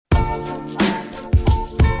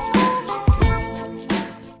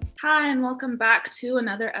Hi, and welcome back to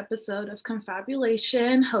another episode of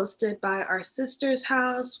Confabulation, hosted by our sister's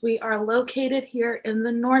house. We are located here in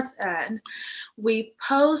the North End. We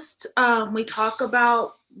talk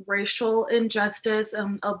about racial injustice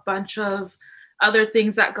and a bunch of other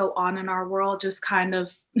things that go on in our world, just kind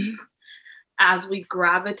of as we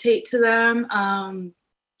gravitate to them.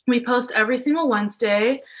 We post every single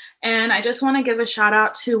Wednesday, and I just want to give a shout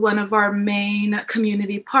out to one of our main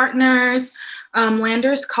community partners,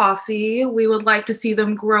 Landers Coffee. We would like to see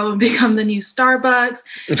them grow and become the new Starbucks.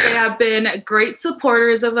 They have been great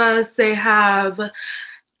supporters of us. They have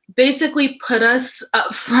basically put us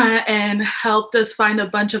up front and helped us find a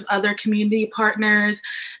bunch of other community partners.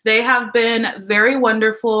 They have been very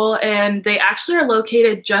wonderful, and they actually are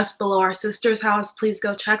located just below our sister's house. Please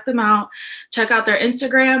go check them out. Check out their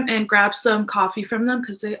Instagram and grab some coffee from them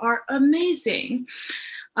because they are amazing.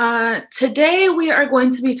 Today we are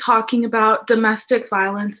going to be talking about domestic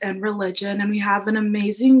violence and religion, and we have an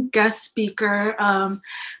amazing guest speaker,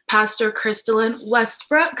 Pastor Crystalline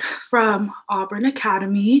Westbrook from Auburn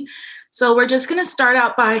Academy. So we're just going to start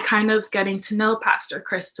out by kind of getting to know Pastor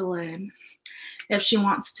Crystalline. If she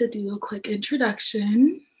wants to do a quick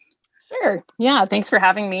introduction. Sure. Yeah. Thanks for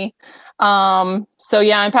having me. I'm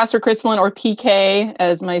Pastor Crystalline, or PK,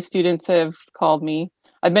 as my students have called me.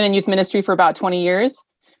 I've been in youth ministry for about 20 years.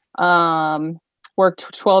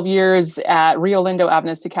 Worked 12 years at Rio Linda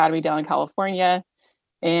Adventist Academy down in California,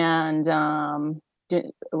 and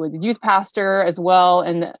with youth pastor as well.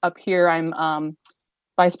 And up here, I'm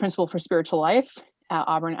vice principal for spiritual life at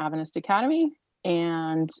Auburn Adventist Academy.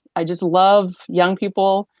 And I just love young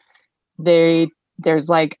people. I just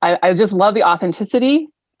love the authenticity,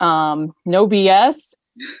 no BS,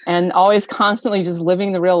 and always constantly just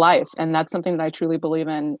living the real life. And that's something that I truly believe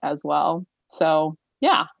in as well. So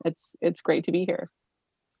yeah, it's great to be here.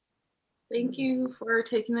 Thank you for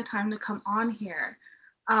taking the time to come on here.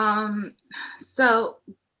 So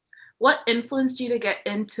what influenced you to get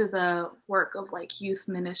into the work of youth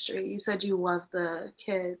ministry? You said you love the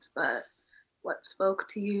kids, but what spoke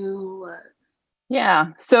to you?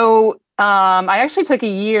 Yeah. So I actually took a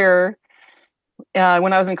year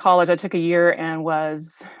when I was in college. I took a year and I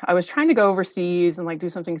was trying to go overseas and do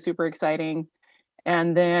something super exciting.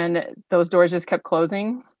 And then those doors just kept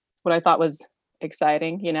closing, what I thought was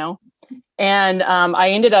exciting, And I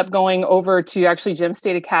ended up going over to actually Gem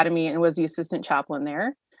State Academy and was the assistant chaplain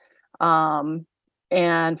there.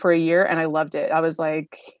 And for a year, and I loved it. I was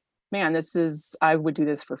like, man, I would do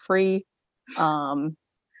this for free. And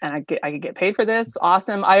I could get paid for this.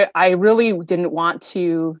 Awesome. I really didn't want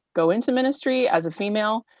to go into ministry as a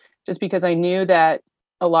female, just because I knew that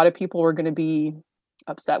a lot of people were going to be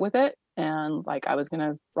upset with it. And I was going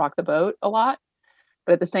to rock the boat a lot.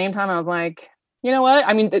 But at the same time, I was like, you know what?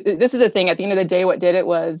 I mean, this is the thing. At the end of the day, what did it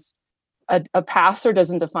was a pastor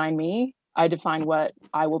doesn't define me. I define what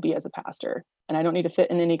I will be as a pastor. And I don't need to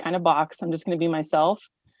fit in any kind of box. I'm just going to be myself.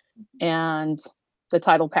 And the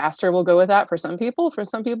title pastor will go with that for some people. For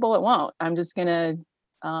some people, it won't. I'm just going to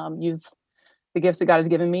use the gifts that God has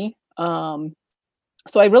given me. So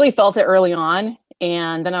I really felt it early on.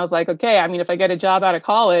 And then I was like, okay, I mean, if I get a job out of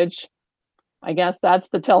college, I guess that's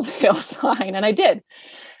the telltale sign. And I did.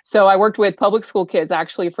 So I worked with public school kids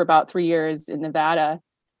actually for about 3 years in Nevada,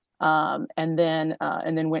 and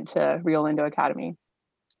then went to Rio Linda Academy.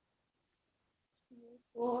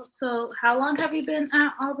 Well, so how long have you been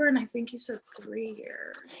at Auburn? I think you said 3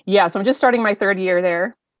 years. Yeah, so I'm just starting my third year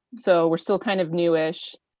there. So we're still kind of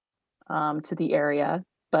newish to the area,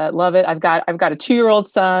 but love it. I've got a 2-year-old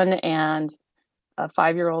son and a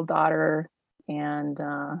 5-year-old daughter, and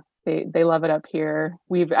they love it up here.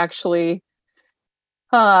 We've actually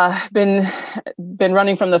been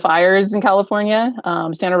running from the fires in California.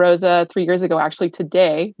 Santa Rosa 3 years ago, actually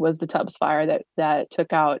today was the Tubbs fire that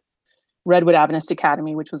took out Redwood Adventist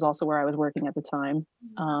Academy, which was also where I was working at the time.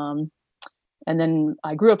 And then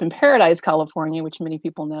I grew up in Paradise, California, which many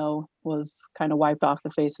people know was kind of wiped off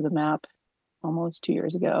the face of the map almost 2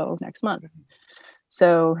 years ago next month.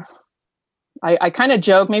 So I kind of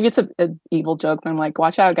joke, maybe it's an evil joke, but I'm like,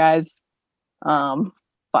 watch out, guys.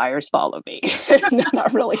 Fires follow me. No,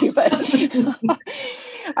 not really, but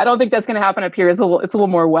I don't think that's going to happen up here. It's a little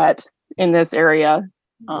more wet in this area.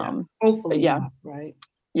 Hopefully, yeah, not, right?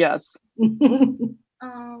 Yes. You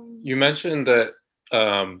mentioned that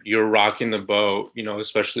you're rocking the boat,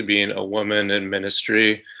 especially being a woman in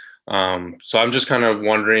ministry. So I'm just kind of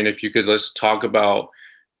wondering if you could let's talk about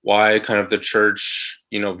why kind of the church,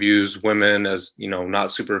 views women as,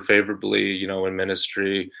 not super favorably, in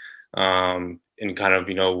ministry, and kind of,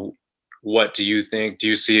 what do you think? Do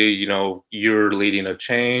you see, you're leading a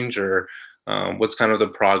change, or what's kind of the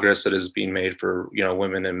progress that is being made for,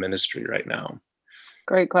 women in ministry right now?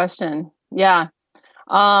 Great question. Yeah.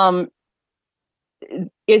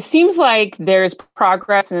 It seems like there's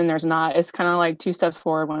progress and then there's not. It's kind of like 2 steps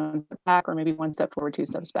forward, 1 step back, or maybe 1 step forward, 2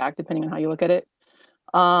 steps back, depending on how you look at it.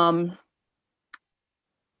 I've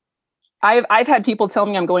had people tell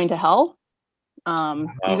me I'm going to hell. Wow.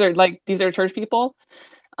 These are church people.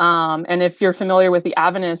 And if you're familiar with the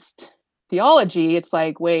Adventist theology, it's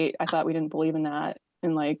like, wait, I thought we didn't believe in that.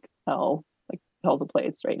 And like, hell, like hell's a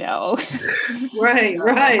place right now. Right.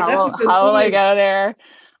 How will I go there?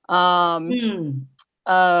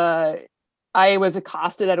 I was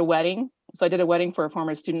accosted at a wedding. So I did a wedding for a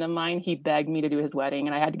former student of mine. He begged me to do his wedding,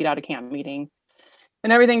 and I had to get out of camp meeting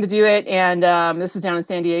and everything to do it. And this was down in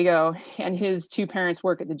San Diego, and his 2 parents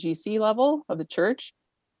work at the GC level of the church.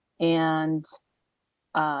 And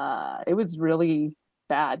it was really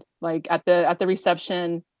bad. Like at the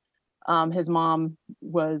reception, his mom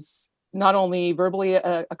was not only verbally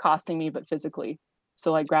accosting me, but physically.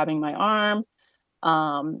 So like grabbing my arm,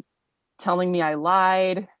 telling me I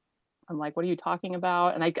lied. I'm like, what are you talking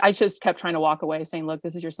about? And I just kept trying to walk away, saying, look,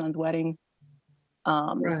 this is your son's wedding.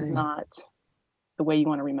 This is not the way you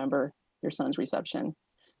want to remember your son's reception.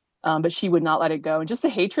 But she would not let it go. And just the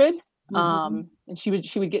hatred. And she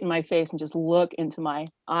would get in my face and just look into my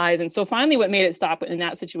eyes. And so finally what made it stop in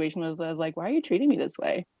that situation was I was like, why are you treating me this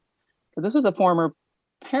way? Because this was a former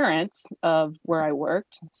parent of where I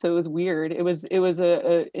worked. So it was weird. It was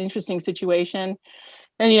a interesting situation.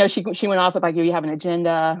 And, she went off with like, you have an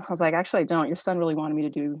agenda. I was like, actually, I don't. Your son really wanted me to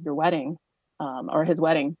do your wedding, or his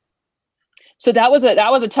wedding. So that was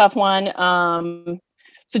a tough one.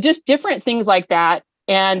 So just different things like that.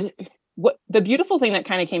 And what the beautiful thing that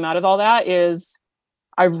kind of came out of all that is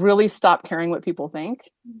I really stopped caring what people think.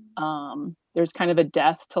 There's kind of a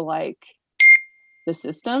death to like the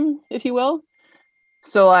system, if you will.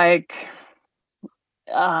 So like,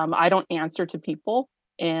 I don't answer to people,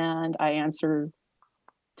 and I answer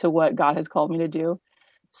to what God has called me to do.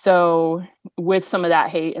 So with some of that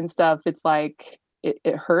hate and stuff, it's like,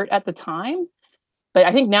 it hurt at the time, but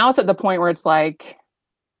I think now it's at the point where it's like,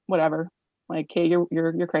 whatever, like, hey,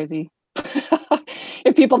 you're crazy.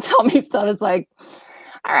 If people tell me stuff, it's like,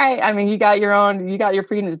 all right, I mean, you got your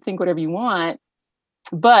freedom to think whatever you want.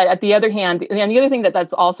 But at the other hand, and the other thing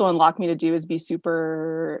that's also unlocked me to do is be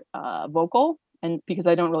super vocal, and because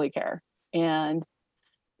I don't really care. And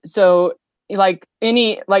so like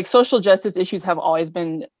social justice issues have always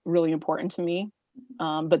been really important to me.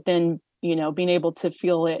 But then, being able to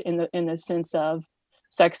feel it in the sense of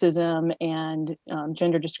sexism and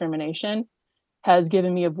gender discrimination has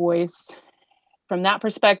given me a voice from that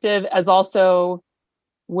perspective, as also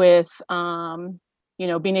with,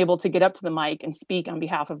 being able to get up to the mic and speak on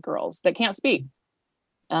behalf of girls that can't speak.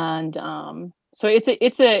 And so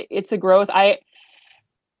it's a growth.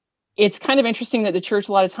 It's kind of interesting that the church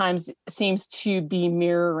a lot of times seems to be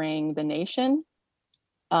mirroring the nation.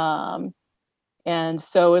 And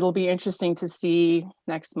so it'll be interesting to see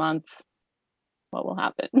next month what will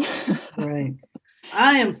happen. Right.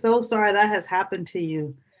 I am so sorry that has happened to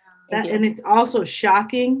you. And it's also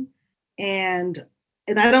shocking. And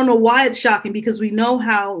I don't know why it's shocking, because we know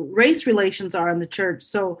how race relations are in the church.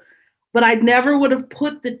 So, but I never would have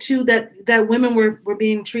put the two that women were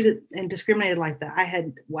being treated and discriminated like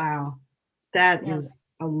that. Wow, that is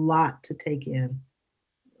a lot to take in.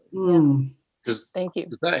 Thank you.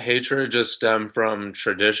 Does that hatred just stem from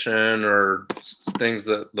tradition or things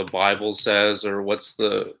that the Bible says, or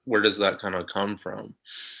where does that kind of come from?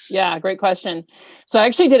 Yeah, great question. So I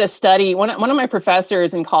actually did a study. One of my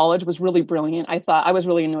professors in college was really brilliant. I was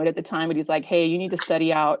really annoyed at the time, but he's like, hey, you need to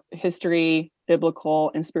study out history,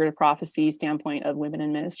 biblical, and spirit of prophecy standpoint of women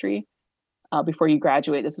in ministry before you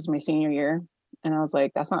graduate. This was my senior year. And I was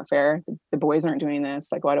like, that's not fair. The boys aren't doing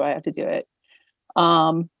this. Like, why do I have to do it?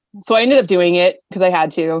 So I ended up doing it because I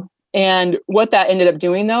had to. And what that ended up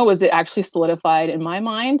doing, though, was it actually solidified in my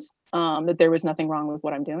mind that there was nothing wrong with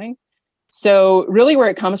what I'm doing. So really where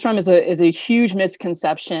it comes from is a huge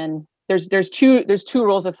misconception. There's two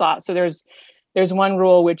rules of thought. So there's one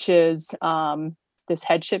rule, which is this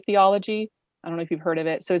headship theology. I don't know if you've heard of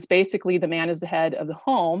it. So it's basically the man is the head of the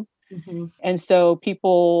home. Mm-hmm. And so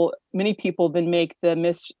many people then make the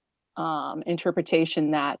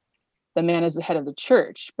interpretation that the man is the head of the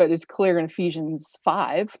church, but it's clear in Ephesians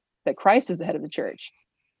 5 that Christ is the head of the church.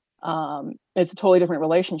 It's a totally different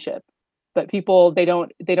relationship, but people, they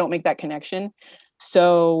don't make that connection.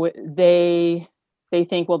 So they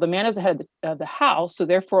think, well, the man is the head of the house, so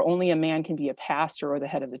therefore only a man can be a pastor or the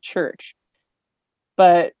head of the church.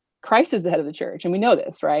 But Christ is the head of the church. And we know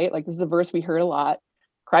this, right? Like, this is a verse we heard a lot.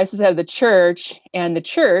 Christ is the head of the church, and the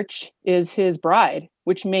church is his bride,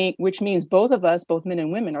 which means both of us, both men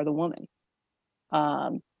and women, are the woman.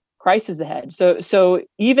 Christ is the head. So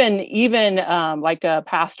even like a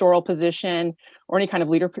pastoral position or any kind of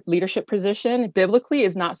leadership position, biblically,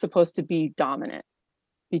 is not supposed to be dominant,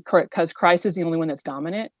 because Christ is the only one that's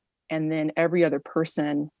dominant, and then every other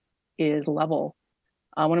person is level.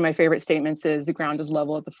 One of my favorite statements is, the ground is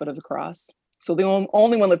level at the foot of the cross. So the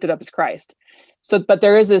only one lifted up is Christ. But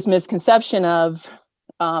there is this misconception of,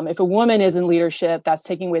 if a woman is in leadership, that's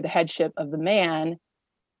taking away the headship of the man,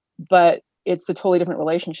 but it's a totally different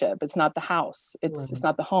relationship. It's not the house. It's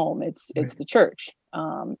not the home. It's the church.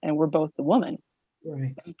 And we're both the woman.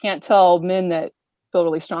 Right. You can't tell men that feel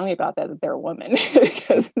really strongly about that they're a woman,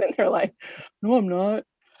 because then they're like, no, I'm not.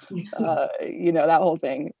 That whole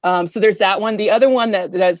thing. So there's that one. The other one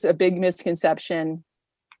that's a big misconception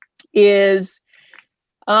is,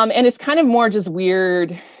 and it's kind of more just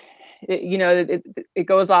weird. It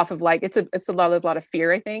goes off of like, there's a lot of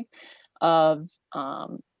fear, I think, of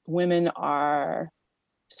women are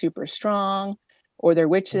super strong, or they're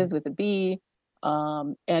witches with a B.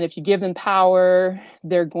 And if you give them power,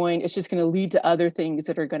 it's just going to lead to other things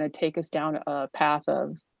that are going to take us down a path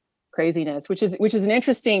of craziness, which is an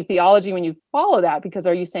interesting theology when you follow that, because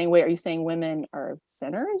are you saying women are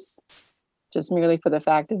sinners just merely for the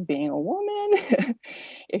fact of being a woman?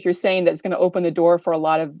 If you're saying that it's going to open the door for a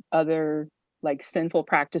lot of other like sinful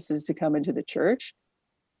practices to come into the church.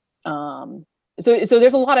 So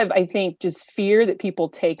there's a lot of, I think, just fear that people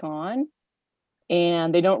take on,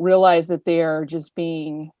 and they don't realize that they're just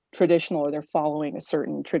being traditional, or they're following a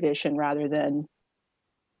certain tradition rather than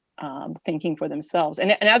thinking for themselves.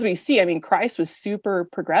 And as we see, I mean, Christ was super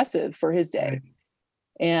progressive for his day. Right.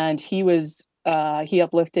 And he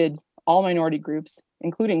uplifted all minority groups,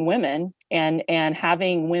 including women, and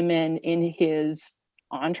having women in his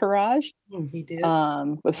entourage he did.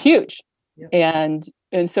 Was huge. Yep.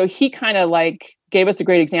 And so he kind of like gave us a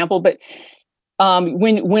great example. But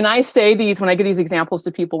when I say when I give these examples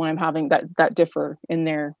to people when I'm having that differ in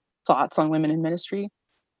their thoughts on women in ministry,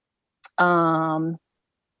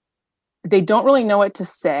 they don't really know what to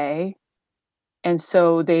say. And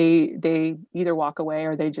so they either walk away,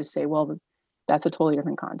 or they just say, well, that's a totally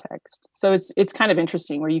different context. So it's kind of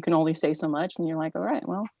interesting, where you can only say so much, and you're like, all right,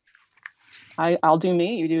 well, I'll do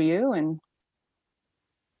me, you do you. And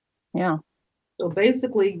yeah. So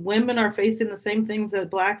basically, women are facing the same things that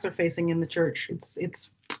Blacks are facing in the church.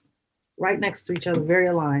 It's right next to each other, very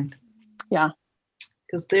aligned. Yeah.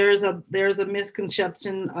 Because there's a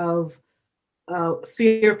misconception of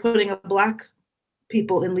fear of putting Black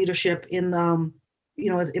people in leadership in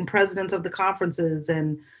in presidents of the conferences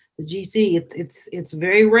and the GC. It's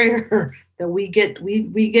very rare that we get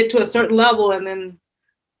to a certain level, and then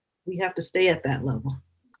we have to stay at that level.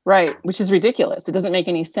 Right, which is ridiculous. It doesn't make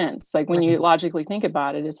any sense. Like when you logically think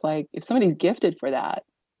about it, it's like, if somebody's gifted for that,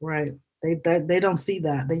 right? They don't see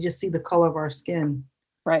that. They just see the color of our skin.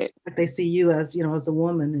 Right. Like they see you as as a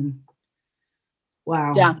woman, and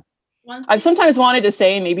wow. Yeah. I've sometimes wanted to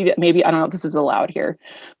say, maybe I don't know if this is allowed here,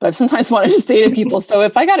 but I've sometimes wanted to say to people, so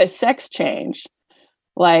if I got a sex change,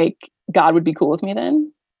 like, God would be cool with me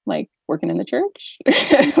then, like working in the church.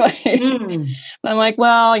 I'm like,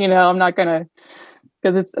 well, I'm not gonna.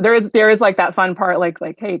 Because there is like that fun part, like,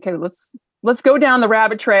 hey, okay, let's go down the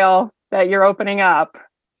rabbit trail that you're opening up,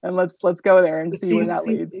 and let's go there and see where that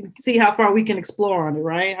leads. See how far we can explore on it,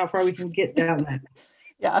 right? How far we can get down that.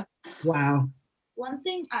 Yeah. Wow. One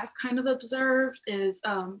thing I've kind of observed is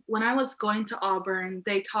when I was going to Auburn,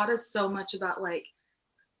 they taught us so much about like,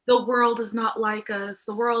 the world is not like us.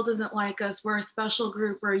 The world isn't like us. We're a special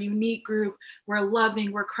group. We're a unique group. We're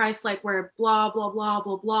loving. We're Christ-like. We're blah, blah, blah,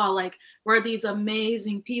 blah, blah. Like, we're these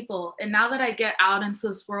amazing people. And now that I get out into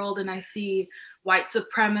this world and I see white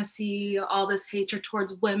supremacy, all this hatred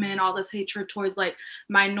towards women, all this hatred towards like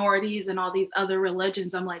minorities and all these other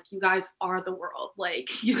religions, I'm like, you guys are the world.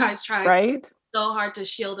 Like, you guys try so hard to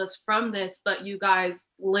shield us from this, but you guys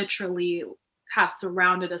literally have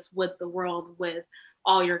surrounded us with the world, with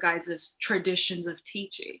all your guys' traditions of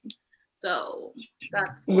teaching. So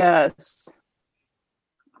that's yes,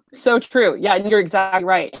 so true. Yeah, and you're exactly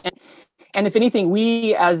right. And if anything,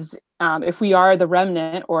 we as if we are the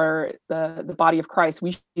remnant or the body of Christ,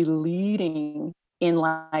 we should be leading in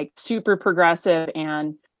like super progressive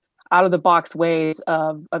and out of the box ways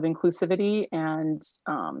of inclusivity. And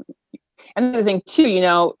another thing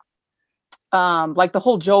too, like the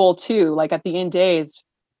whole Joel 2, like at the end days,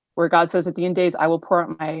 where God says at the end days, I will pour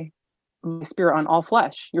out my spirit on all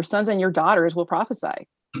flesh. Your sons and your daughters will prophesy.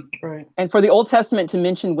 Right. And for the Old Testament to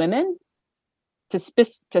mention women, to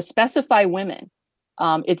specify women,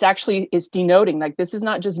 it's denoting like this is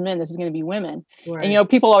not just men, this is going to be women. Right. And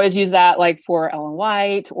people always use that like for Ellen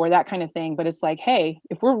White or that kind of thing, but it's like, hey,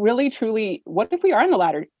 if we're really truly, what if we are in the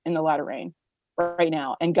latter rain right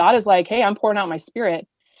now, and God is like, hey, I'm pouring out my spirit,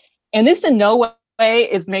 and this in no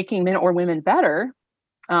way is making men or women better.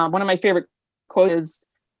 One of my favorite quotes is,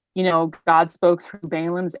 God spoke through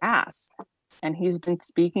Balaam's ass, and he's been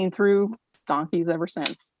speaking through donkeys ever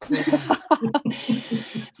since.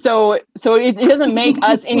 So it doesn't make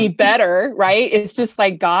us any better, right? It's just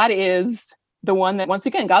like God is the one that, once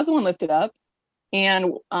again, God's the one lifted up.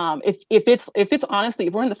 And if it's honestly,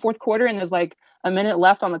 if we're in the fourth quarter and there's like a minute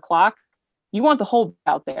left on the clock, you want the whole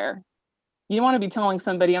out there. You don't want to be telling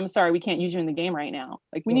somebody, I'm sorry, we can't use you in the game right now.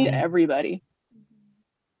 Like, we need everybody.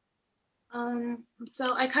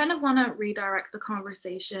 So I kind of want to redirect the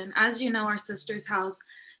conversation. As you know, our Sisters House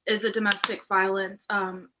is a domestic violence.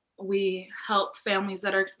 We help families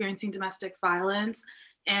that are experiencing domestic violence.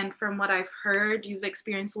 And from what I've heard, you've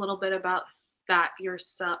experienced a little bit about that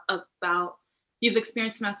yourself, you've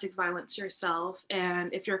experienced domestic violence yourself.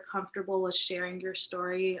 And if you're comfortable with sharing your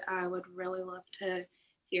story, I would really love to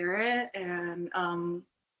hear it, and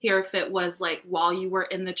hear if it was like while you were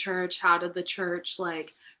in the church, how did the church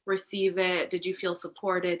like receive it? Did you feel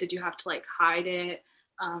supported? Did you have to like hide it?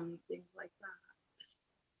 Things like that.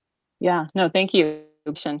 Yeah, no, thank you.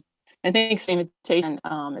 And thanks for the invitation.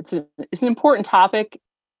 It's an important topic,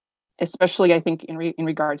 especially I think in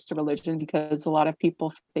regards to religion, because a lot of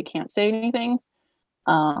people, they can't say anything,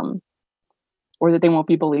 or that they won't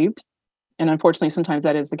be believed. And unfortunately, sometimes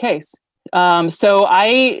that is the case. So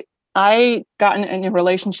I got in a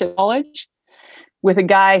relationship in college with a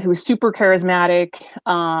guy who was super charismatic.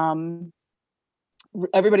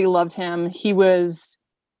 Everybody loved him. He was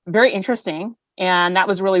very interesting. And that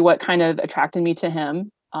was really what kind of attracted me to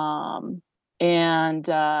him. So,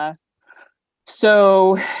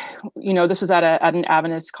 this was at an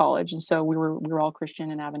Adventist college. And so we were all Christian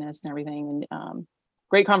and Adventist and everything. And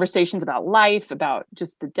great conversations about life, about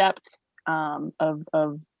just the depth of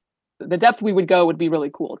the depth we would go would be really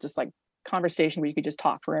cool. Just like conversation where you could just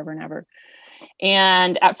talk forever and ever.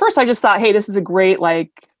 And at first I just thought, hey, this is a great like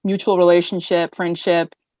mutual relationship,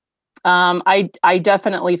 friendship. I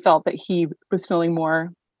definitely felt that he was feeling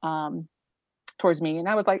more towards me, and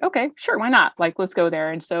I was like, okay, sure, why not? Like, let's go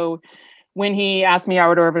there. And so when he asked me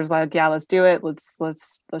out, or was like, yeah, let's do it.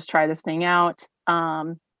 Let's try this thing out.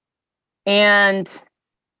 And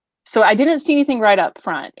so I didn't see anything right up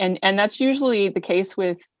front, and that's usually the case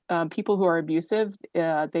with people who are abusive.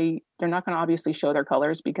 They're not going to obviously show their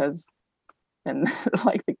colors, because then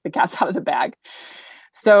like the cat's out of the bag.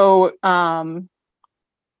 So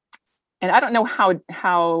and I don't know how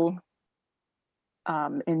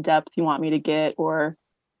in depth you want me to get, or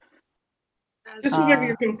just whatever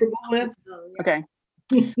you're comfortable with. Okay.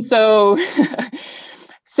 So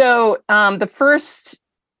the first,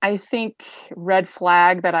 I think, red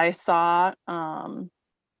flag that I saw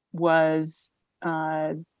was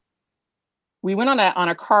we went on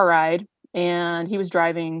a car ride, and he was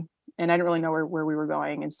driving, and I didn't really know where we were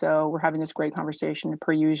going. And so we're having this great conversation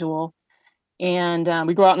per usual. And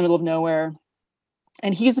we go out in the middle of nowhere,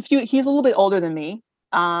 and he's a little bit older than me.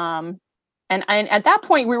 And at that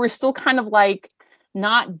point we were still kind of like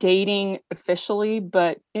not dating officially,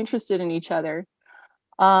 but interested in each other.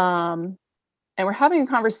 And we're having a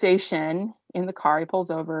conversation in the car. He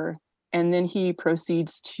pulls over, and then he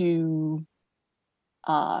proceeds to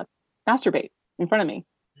masturbate in front of me,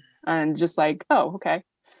 and just like, oh, okay.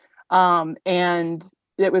 And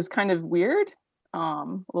it was kind of weird, a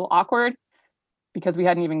little awkward, because we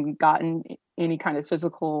hadn't even gotten any kind of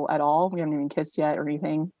physical at all. We haven't even kissed yet or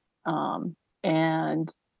anything.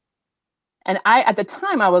 And I, at the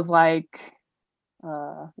time, I was like,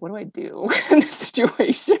 what do I do in this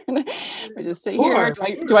situation? I just sit here.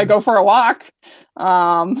 Do I go for a walk?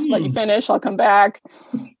 Let you finish, I'll come back.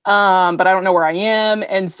 But I don't know where I am.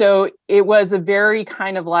 And so it was a very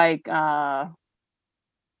kind of like, I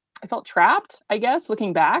felt trapped, I guess,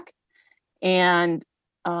 looking back, and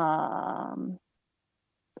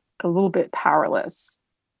a little bit powerless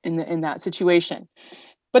in that situation.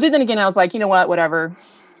 But then again, I was like, you know what, whatever.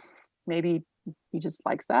 Maybe he just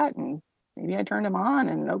likes that, and maybe I turned him on,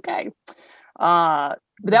 and okay. But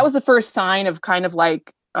that was the first sign of kind of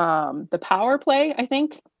like the power play, I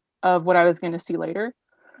think, of what I was going to see later.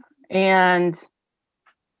 And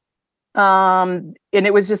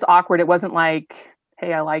it was just awkward. It wasn't like,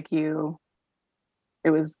 hey, I like you.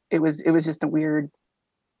 It was just a weird,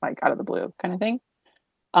 like, out of the blue kind of thing.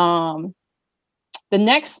 The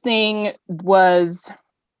next thing was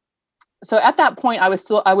so at that point, I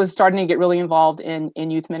was starting to get really involved in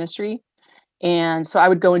youth ministry. And so I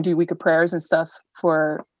would go and do week of prayers and stuff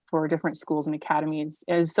for different schools and academies.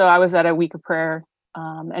 And so I was at a week of prayer.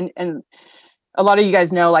 And a lot of you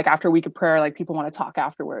guys know, like after a week of prayer, like people want to talk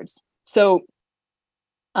afterwards. So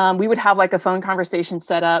we would have like a phone conversation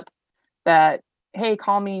set up that, hey,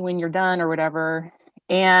 call me when you're done or whatever.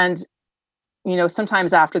 And,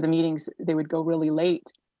 sometimes after the meetings, they would go really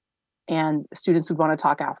late and students would want to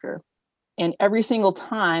talk after. And every single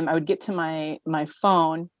time I would get to my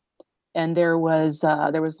phone, and there was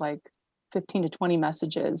like 15 to 20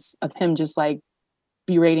 messages of him just like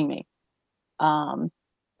berating me,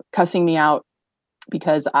 cussing me out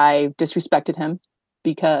because I disrespected him,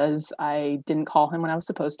 because I didn't call him when I was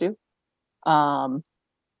supposed to.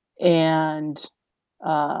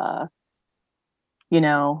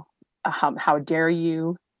 How dare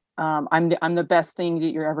you? I'm the best thing that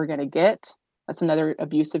you're ever going to get. That's another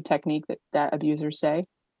abusive technique that abusers say.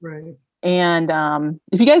 Right. And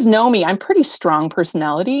if you guys know me, I'm pretty strong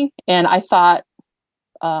personality. And I thought,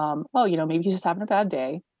 maybe he's just having a bad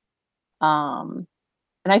day. And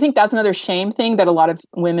I think that's another shame thing that a lot of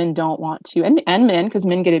women don't want to, and men, because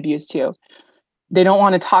men get abused too. They don't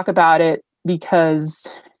want to talk about it because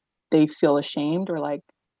they feel ashamed, or like,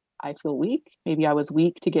 I feel weak. Maybe I was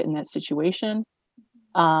weak to get in that situation.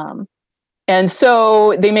 And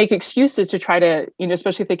so they make excuses to try to,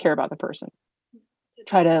 especially if they care about the person,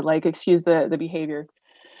 try to like excuse the behavior.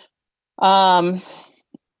 After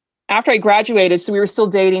I graduated, so we were still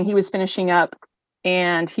dating, he was finishing up,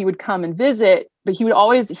 and he would come and visit, but he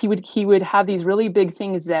would have these really big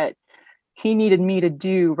things that he needed me to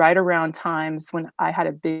do right around times when I had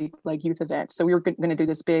a big like youth event. So we were going to do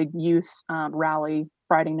this big youth rally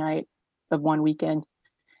Friday night of one weekend.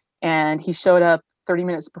 And he showed up 30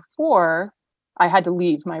 minutes before I had to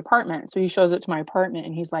leave my apartment. So he shows up to my apartment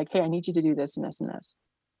and he's like, hey, I need you to do this and this and this.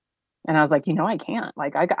 And I was like, I can't.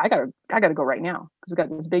 Like, I gotta go right now because we've got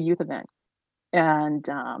this big youth event. And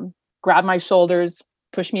grabbed my shoulders,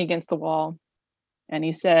 pushed me against the wall. And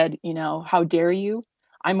he said, how dare you?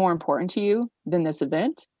 I'm more important to you than this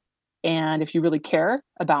event. And if you really care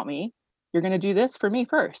about me, you're going to do this for me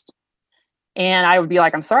first. And I would be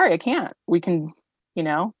like, I'm sorry, I can't. We can,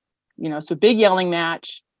 so big yelling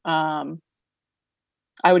match. I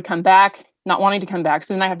would come back, not wanting to come back.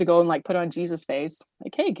 So then I have to go and like put on Jesus face,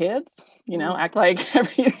 like, hey kids, act like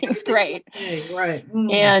everything's great. Hey, right.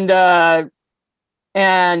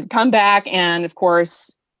 And come back. And of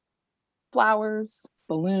course, flowers,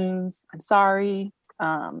 balloons, I'm sorry.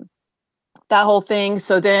 That whole thing.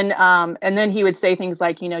 So then, and then he would say things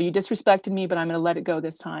like, you disrespected me, but I'm going to let it go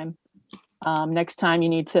this time. Next time you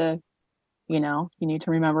need to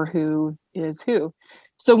remember who is who.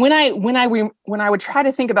 So when I would try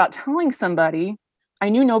to think about telling somebody, I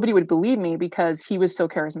knew nobody would believe me because he was so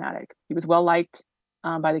charismatic. He was well liked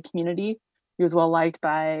by the community. He was well liked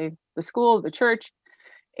by the school, the church.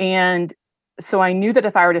 And so I knew that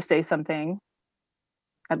if I were to say something,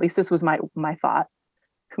 at least this was my thought,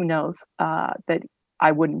 who knows, that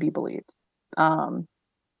I wouldn't be believed. And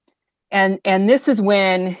this is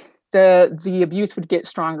when the abuse would get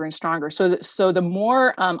stronger and stronger. So the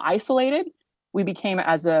more isolated we became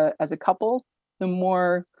as a couple, the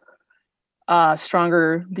more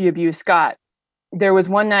stronger the abuse got. There was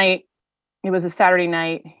one night, it was a Saturday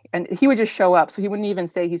night, and he would just show up. So he wouldn't even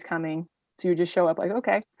say he's coming. So he would just show up like,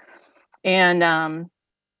 okay. And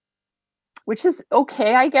which is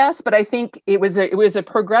okay, I guess. But I think it was a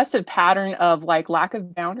progressive pattern of like lack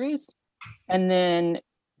of boundaries and then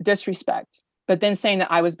disrespect, but then saying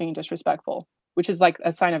that I was being disrespectful, which is like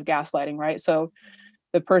a sign of gaslighting, right? So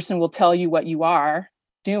the person will tell you what you are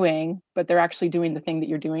doing, but they're actually doing the thing that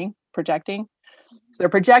you're doing, projecting. So they're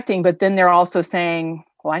projecting, but then they're also saying,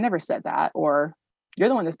 well, I never said that, or you're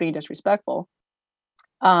the one that's being disrespectful.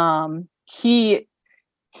 He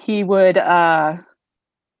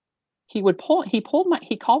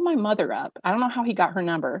called my mother up. I don't know how he got her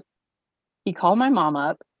number. He called my mom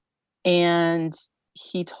up and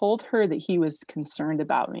he told her that he was concerned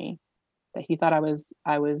about me, that he thought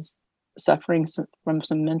I was suffering from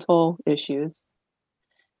some mental issues.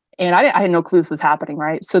 And I had no clue this was happening,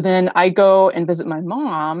 right? So then I go and visit my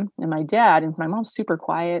mom and my dad, and my mom's super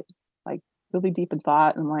quiet, like really deep in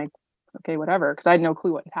thought. And I'm like, okay, whatever, because I had no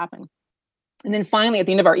clue what had happened. And then finally, at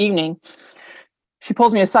the end of our evening, she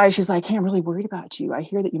pulls me aside. She's like, hey, I'm really worried about you. I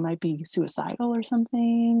hear that you might be suicidal or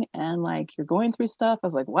something. And like, you're going through stuff. I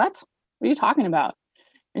was like, what are you talking about?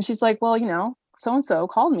 And she's like, well, so-and-so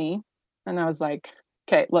called me. And I was like,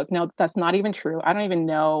 okay, look, no, that's not even true. I don't even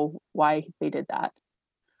know why they did that.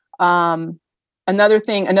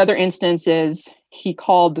 Another instance is he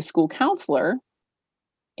called the school counselor,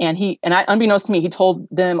 and unbeknownst to me, he told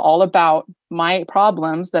them all about my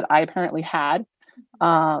problems that I apparently had.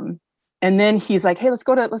 And then he's like, hey, let's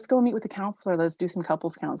go meet with the counselor. Let's do some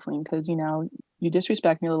couples counseling because, you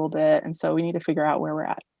disrespect me a little bit. And so we need to figure out where we're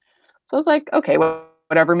at. So I was like, okay,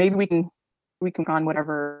 whatever, maybe we can on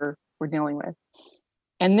whatever we're dealing with.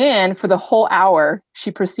 And then for the whole hour,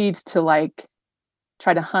 she proceeds to like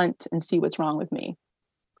try to hunt and see what's wrong with me.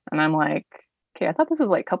 And I'm like, okay, I thought this was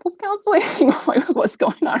like couples counseling. What's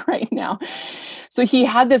going on right now? So he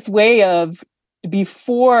had this way of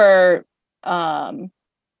before I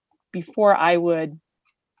would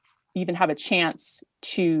even have a chance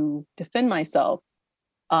to defend myself,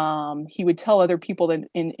 he would tell other people that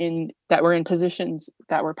that were in positions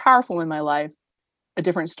that were powerful in my life a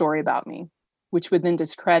different story about me, which would then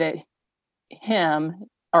discredit him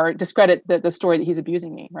or discredit the story that he's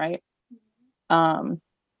abusing me, right?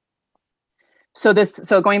 So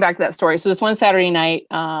going back to that story, so this one Saturday night,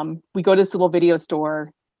 we go to this little video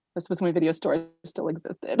store. This was when video stores still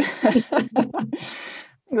existed.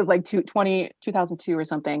 It was like 2002 or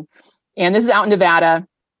something. And this is out in Nevada,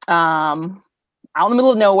 out in the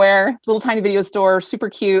middle of nowhere, little tiny video store, super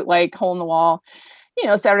cute, like hole in the wall.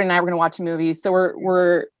 Saturday night, we're going to watch a movie. So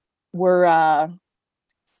we're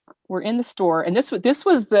in the store. And this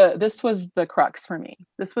was the crux for me.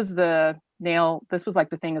 This was the nail. This was like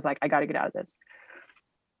the thing is like, I got to get out of this.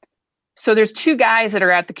 So there's two guys that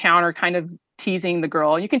are at the counter kind of teasing the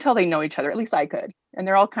girl. You can tell they know each other. At least I could. And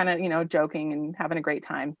they're all kind of, joking and having a great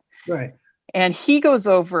time. Right. And he goes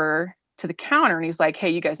over to the counter and he's like, hey,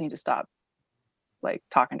 you guys need to stop like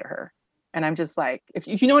talking to her. And I'm just like, if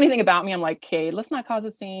you know anything about me, I'm like, okay, let's not cause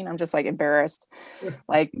a scene. I'm just like embarrassed,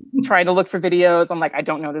 like trying to look for videos. I'm like, I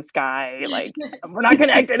don't know this guy. Like, we're not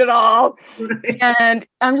connected at all. And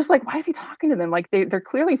I'm just like, why is he talking to them? Like they're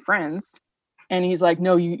clearly friends. And he's like,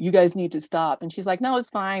 no, you guys need to stop. And she's like, no, it's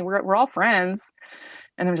fine. We're all friends.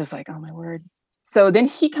 And I'm just like, oh my word. So then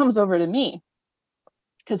he comes over to me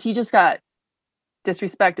because he just got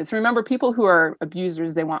disrespected. So remember, people who are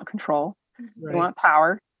abusers, they want control, They want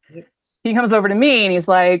power. Yep. He comes over to me and he's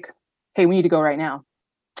like, hey, we need to go right now.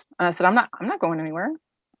 And I said, I'm not going anywhere.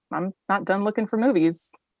 I'm not done looking for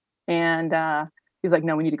movies. And he's like,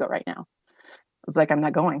 no, we need to go right now. I was like, I'm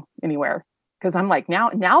not going anywhere. Because I'm like, now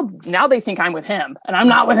they think I'm with him and I'm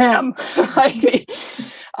not with him.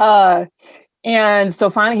 And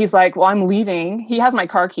so finally he's like, well, I'm leaving. He has my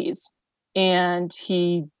car keys and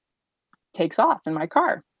he takes off in my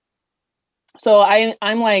car. So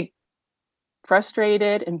I'm like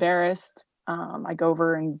frustrated, embarrassed. I go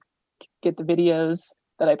over and get the videos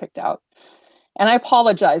that I picked out. And I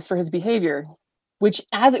apologize for his behavior, which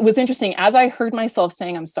as it was interesting, as I heard myself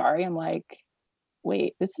saying, I'm sorry, I'm like,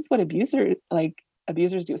 wait, this is what abusers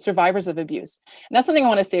do, survivors of abuse. And that's something I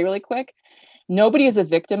want to say really quick. Nobody is a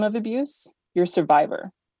victim of abuse. You're a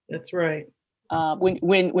survivor. That's right.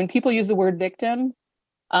 When people use the word victim,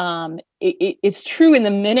 it's true in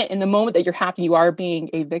the moment that you're happy, you are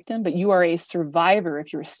being a victim, but you are a survivor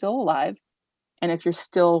if you're still alive and if you're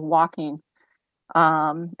still walking.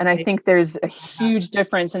 And I think there's a huge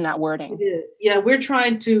difference in that wording. It is. Yeah, we're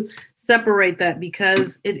trying to separate that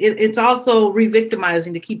because it's also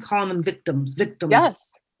re-victimizing to keep calling them victims.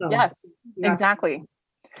 Yes, yes, exactly.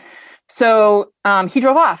 So he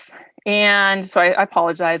drove off. And so I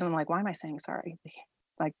apologize. And I'm like, why am I saying sorry?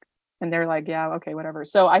 Like, and they're like, yeah, okay, whatever.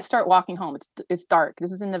 So I start walking home. It's dark.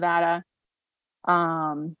 This is in Nevada. But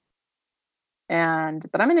I'm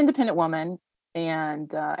an independent woman. And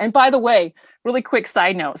by the way, really quick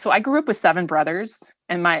side note. So I grew up with 7 brothers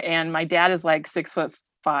and my dad is like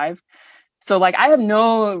 6'5". So like, I have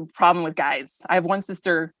no problem with guys. I have 1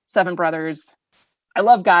 sister, 7 brothers. I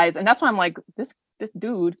love guys. And that's why I'm like, this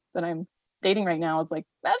dude that I'm dating right now is like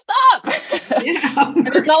messed up. Yeah. And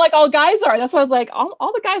it's not like all guys are. That's why I was like,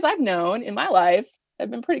 all the guys I've known in my life have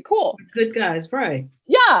been pretty cool. Good guys, right?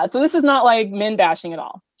 Yeah. So this is not like men bashing at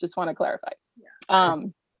all. Just want to clarify. Yeah.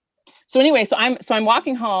 So anyway, so I'm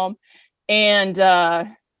walking home and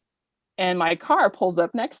my car pulls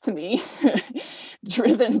up next to me,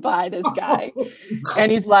 driven by this guy.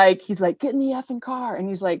 And he's like, get in the effing car. And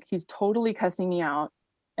he's totally cussing me out.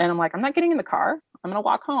 And I'm like, I'm not getting in the car. I'm going to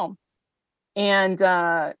walk home. And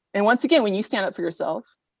once again, when you stand up for yourself,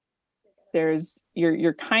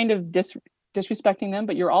 you're kind of disrespecting them,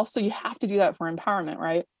 but you have to do that for empowerment,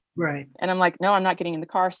 right? Right. And I'm like, no, I'm not getting in the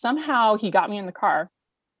car. Somehow he got me in the car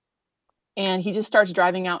and he just starts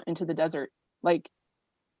driving out into the desert, like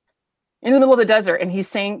in the middle of the desert. And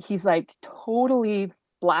he's like totally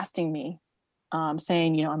blasting me,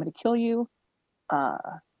 saying, I'm going to kill you.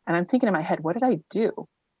 And I'm thinking in my head, what did I do?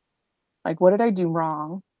 Like, what did I do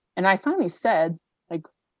wrong? And I finally said, like,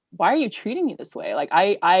 why are you treating me this way? Like,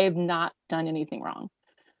 I have not done anything wrong.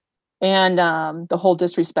 And the whole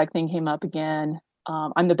disrespect thing came up again.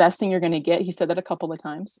 I'm the best thing you're going to get. He said that a couple of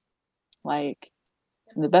times. Like,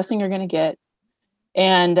 I'm the best thing you're going to get.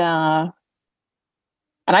 And I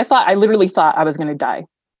literally thought I was going to die.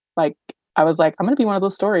 Like, I was like, I'm going to be one of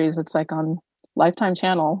those stories that's like on Lifetime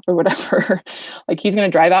Channel or whatever. Like, he's going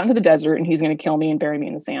to drive out into the desert and he's going to kill me and bury me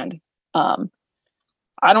in the sand.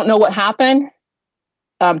 I don't know what happened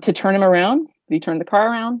to turn him around. He turned the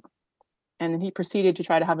car around and then he proceeded to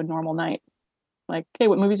try to have a normal night. Like, hey,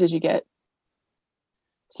 what movies did you get?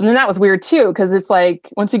 So then that was weird too, because it's like,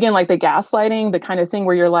 once again, like the gaslighting, the kind of thing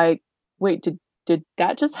where you're like, wait, did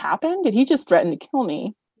that just happen? Did he just threaten to kill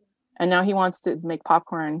me? And now he wants to make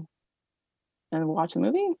popcorn and watch a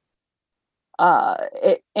movie?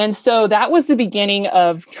 And so that was the beginning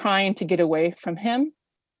of trying to get away from him.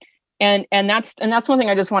 And that's one thing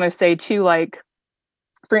I just want to say too, like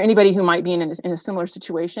for anybody who might be in a similar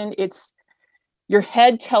situation, it's your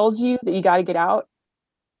head tells you that you got to get out,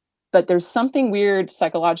 but there's something weird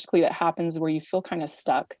psychologically that happens where you feel kind of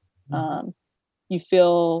stuck. You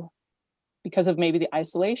feel, because of maybe the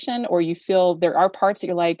isolation, or you feel there are parts that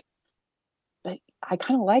you're like, but I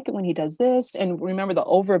kind of like it when he does this. And remember the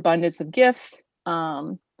overabundance of gifts.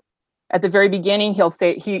 At the very beginning, he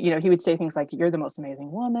would say things like, you're the most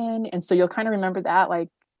amazing woman. And so you'll kind of remember that, like,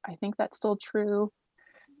 I think that's still true.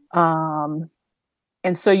 And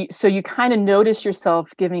so you kind of notice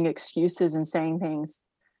yourself giving excuses and saying things.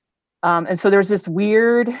 And so there's this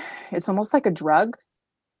weird, it's almost like a drug.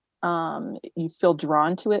 You feel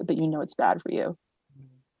drawn to it, but you know it's bad for you.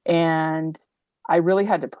 And I really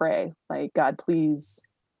had to pray, like, God, please,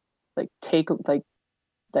 like,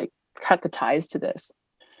 cut the ties to this.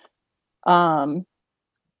 And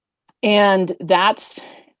that's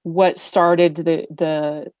what started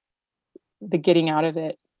the getting out of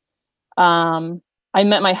it. I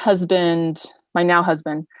met my husband, my now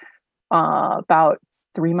husband, about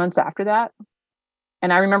 3 months after that.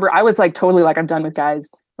 And I remember I was like, totally like, I'm done with guys.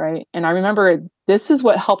 Right. And I remember this is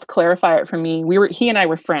what helped clarify it for me. He and I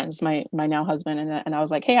were friends, my now husband. And I was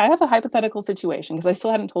like, hey, I have a hypothetical situation, because I still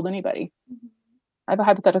hadn't told anybody. I have a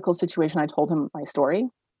hypothetical situation. I told him my story.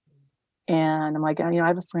 And I'm like, I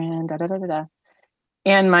have a friend, da, da, da, da, da.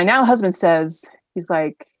 And my now husband says, he's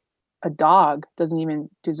like, a dog doesn't even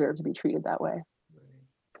deserve to be treated that way.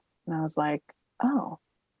 And I was like, oh,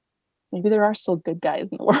 maybe there are still good guys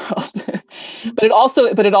in the world.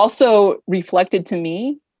 but it also reflected to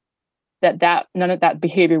me that none of that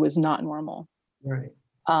behavior was not normal. Right.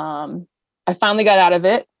 I finally got out of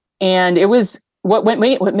it, and it was what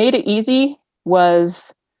made it easy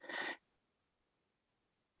was,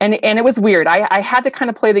 and it was weird. I had to kind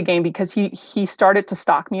of play the game, because he started to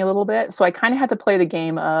stalk me a little bit. So I kind of had to play the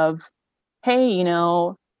game of, hey,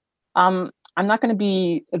 I'm not going to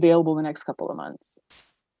be available the next couple of months.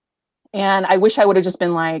 And I wish I would have just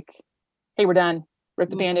been like, hey, we're done,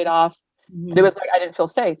 rip the Band-Aid off. But it was like, I didn't feel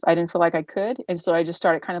safe. I didn't feel like I could. And so I just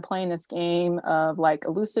started kind of playing this game of like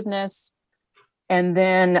elusiveness. And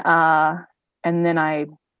then I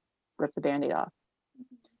ripped the Band-Aid off.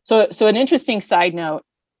 So an interesting side note,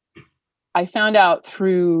 I found out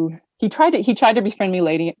through, he tried to befriend me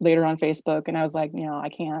later on Facebook. And I was like, I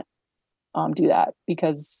can't do that,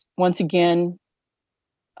 because once again,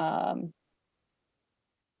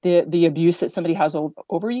 the abuse that somebody has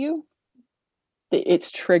over you, it's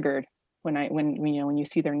triggered when you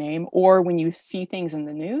see their name, or when you see things in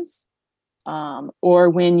the news, or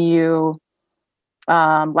when you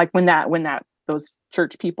like when those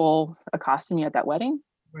church people accosted me at that wedding.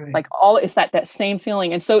 Right. Like it's that same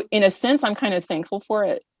feeling. And so in a sense, I'm kind of thankful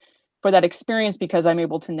for that experience, because I'm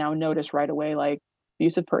able to now notice right away, like,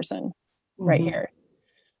 abusive person right here.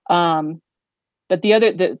 But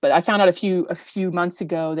but I found out a few months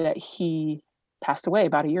ago that he passed away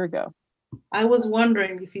about a year ago. I was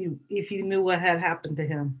wondering if you knew what had happened to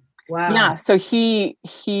him. Wow. Yeah. So he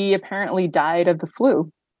apparently died of the flu.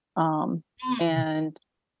 And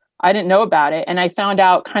I didn't know about it. And I found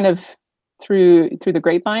out kind of through the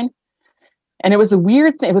grapevine. And it was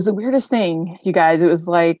it was the weirdest thing, you guys. It was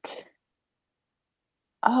like,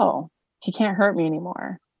 oh, he can't hurt me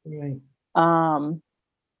anymore. Right.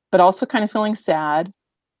 But also kind of feeling sad,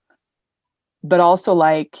 but also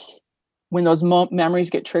like when those memories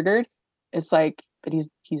get triggered, it's like, but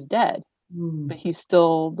he's dead, but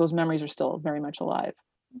those memories are still very much alive.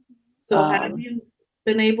 So have you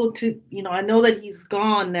been able to, I know that he's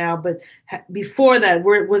gone now, but before that,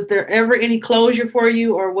 was there ever any closure for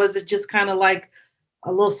you, or was it just kind of like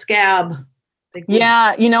a little scab?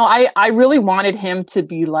 Yeah. I really wanted him to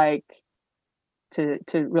be like to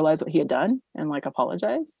realize what he had done and like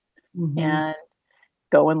apologize Mhm. and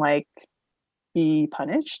go and like be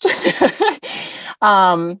punished.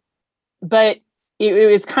 But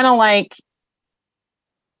it was kind of like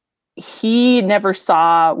he never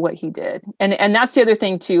saw what he did. And that's the other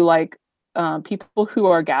thing too, like people who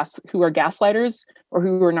are gaslighters or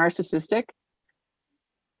who are narcissistic,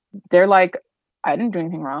 they're like, I didn't do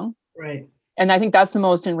anything wrong. Right. And I think that's the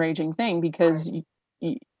most enraging thing, because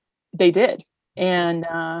they did. And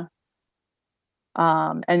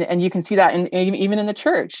you can see that even in the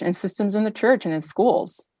church and systems in the church and in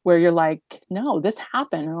schools, where you're like, no, this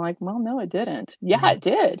happened. And I'm like, well, no, it didn't. Yeah, it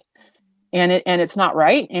did. And it's not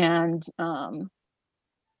right. And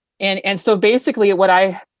so basically what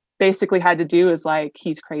I basically had to do is like,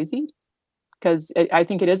 he's crazy, because I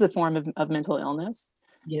think it is a form of mental illness.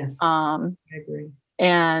 Yes. I agree.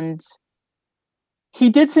 And he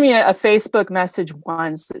did send me a Facebook message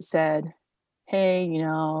once that said, hey, you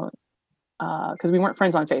know, because we weren't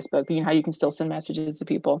friends on Facebook, but you know how you can still send messages to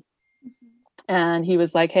people. And he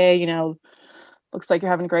was like, hey, you know, looks like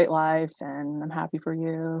you're having a great life and I'm happy for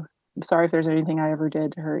you. I'm sorry if there's anything I ever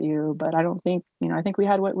did to hurt you, but I don't think, you know, I think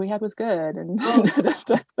what we had was good. And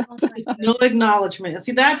no acknowledgement.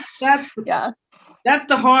 See, that's yeah, that's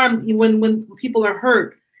the harm when people are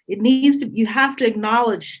hurt. It needs to, you have to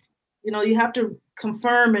acknowledge, you know, you have to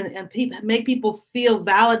confirm and make people feel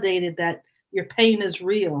validated that your pain is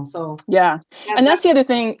real. So yeah. And that's the other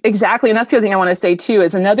thing. Exactly. And that's the other thing I want to say too,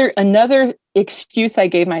 is another excuse I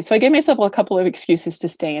gave myself. So I gave myself a couple of excuses to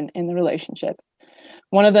stay in the relationship.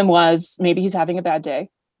 One of them was maybe he's having a bad day.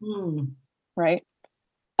 Right.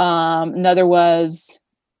 Another was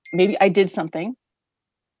maybe I did something.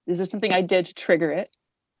 Is there something I did to trigger it?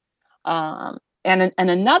 And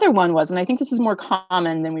another one was, and I think this is more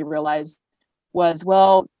common than we realize, was,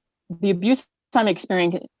 well, the abuse I'm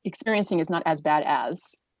experiencing is not as bad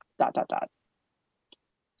as ...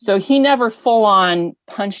 So he never full on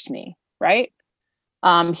punched me, right?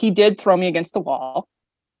 He did throw me against the wall.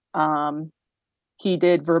 He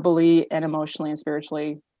did verbally and emotionally and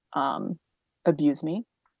spiritually abuse me.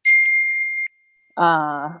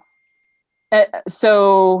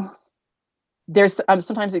 So there's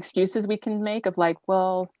sometimes excuses we can make of like,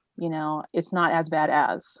 well, you know, it's not as bad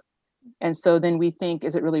as. And so then we think,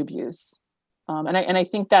 is it really abuse? And I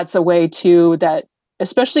think that's a way too, that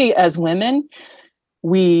especially as women,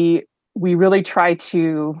 we really try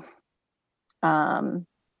to,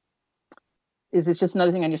 is this just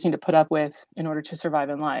another thing I just need to put up with in order to survive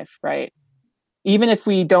in life, right? Even if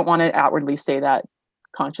we don't want to outwardly say that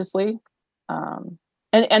consciously. And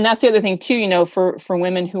that's the other thing too, you know, for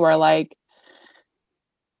women who are like,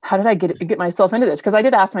 how did I get myself into this? Because I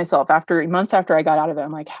did ask myself months after I got out of it,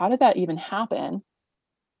 I'm like, how did that even happen?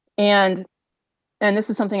 And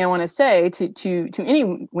this is something I want to say to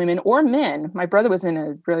any women or men. My brother was in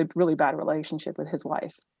a really, really bad relationship with his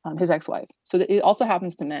wife, his ex-wife. So it also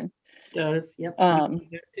happens to men. It does. Yep.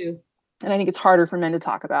 Too. And I think it's harder for men to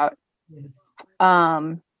talk about. Yes.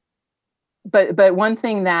 But one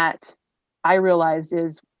thing that I realized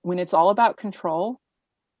is when it's all about control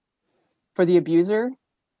for the abuser,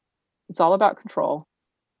 it's all about control.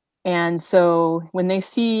 And so when they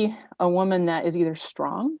see a woman that is either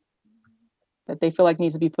strong, that they feel like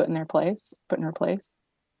needs to be put in her place,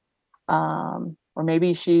 or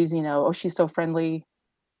maybe she's, you know, oh, she's so friendly.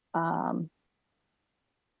 And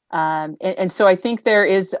so I think there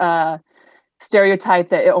is a stereotype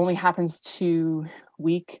that it only happens to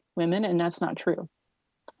weak women, and that's not true.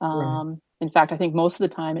 Right. In fact, I think most of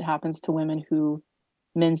the time it happens to women who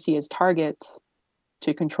men see as targets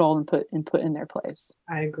to control and put in their place.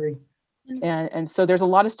 I agree. And so there's a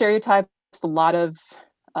lot of stereotypes, a lot of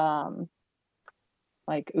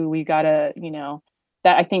like, ooh, we gotta, you know,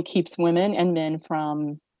 that I think keeps women and men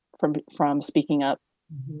from speaking up.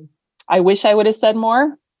 Mm-hmm. I wish I would have said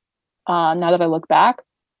more now that I look back.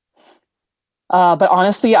 But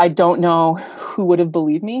honestly, I don't know who would have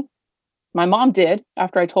believed me. My mom did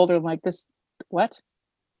after I told her, like, this, what?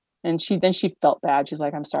 And she felt bad. She's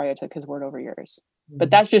like, I'm sorry I took his word over yours. Mm-hmm.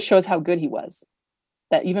 But that just shows how good he was.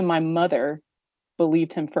 That even my mother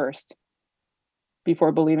believed him first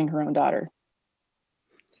before believing her own daughter.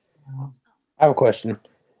 I have a question.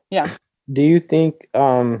 Yeah. Do you think,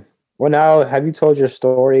 well, now, have you told your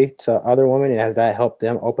story to other women, and has that helped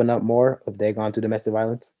them open up more if they've gone through domestic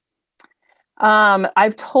violence?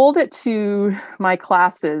 I've told it to my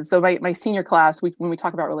classes. So my senior class, when we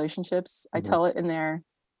talk about relationships, I tell it in there.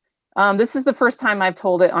 This is the first time I've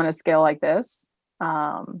told it on a scale like this.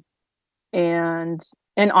 And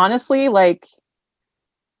honestly, like,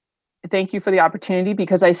 thank you for the opportunity,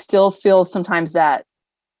 because I still feel sometimes that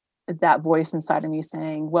that voice inside of me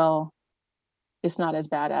saying, well, it's not as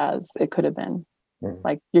bad as it could have been.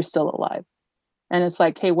 Like, you're still alive. And it's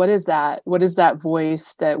like, hey, what is that? What is that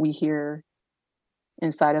voice that we hear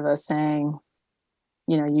inside of us saying,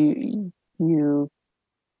 you know, you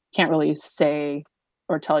can't really say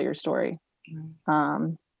or tell your story.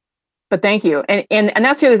 But thank you. And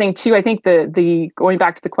that's the other thing too. I think the going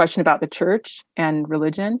back to the question about the church and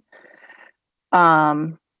religion,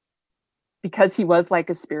 because he was like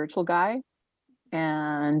a spiritual guy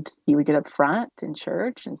and he would get up front in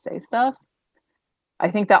church and say stuff. I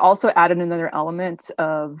think that also added another element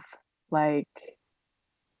of like,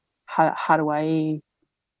 how do I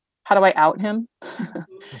out him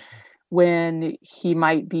when he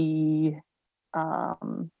might be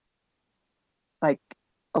like,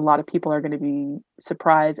 a lot of people are going to be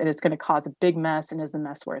surprised and it's going to cause a big mess. And is the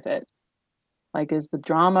mess worth it? Like, is the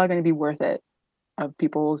drama going to be worth it? Of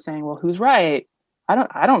people saying, well, who's right?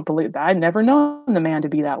 I don't believe that. I've never known the man to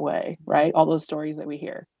be that way. Right. All those stories that we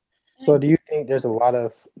hear. So do you think a lot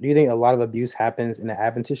of abuse happens in the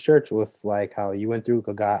Adventist church with like how you went through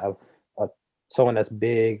a guy someone that's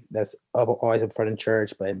big, that's always in front of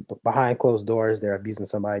church, but behind closed doors, they're abusing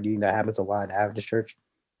somebody? Do you think that happens a lot in the Adventist church?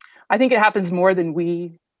 I think it happens more than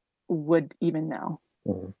we would even know.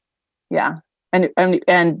 Mm-hmm. Yeah. And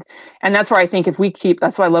that's where I think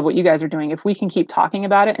that's why I love what you guys are doing. If we can keep talking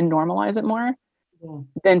about it and normalize it more,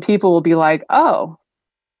 then people will be like, oh,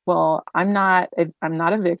 well, I'm not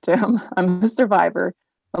a victim. I'm a survivor.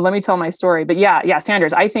 But let me tell my story. But yeah,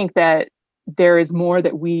 Sanders, I think that there is more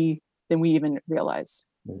than we even realize.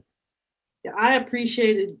 Yeah,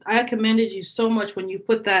 I commended you so much when you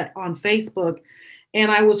put that on Facebook. And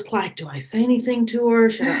I was like, do I say anything to her?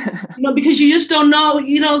 Should I? Because you just don't know,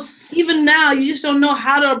 even now, you just don't know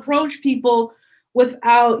how to approach people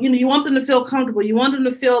without, you want them to feel comfortable. You want them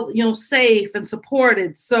to feel, safe and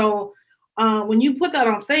supported. So when you put that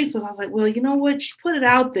on Facebook, I was like, well, you know what? She put it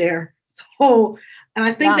out there. So, and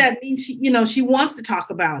I think that means she wants to talk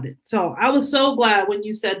about it. So I was so glad when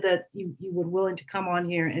you said that you were willing to come on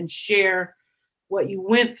here and share what you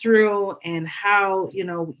went through and how,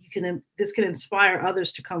 this can inspire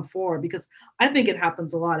others to come forward, because I think it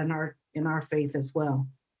happens a lot in our faith as well.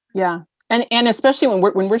 Yeah. And especially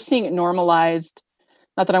when we're seeing it normalized,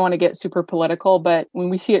 not that I want to get super political, but when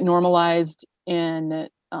we see it normalized in,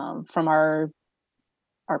 from our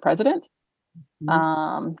president,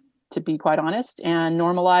 to be quite honest, and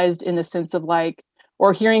normalized in the sense of like,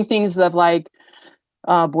 or hearing things of like,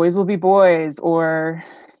 boys will be boys, or,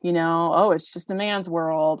 oh, it's just a man's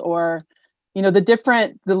world, or,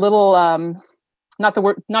 the little, not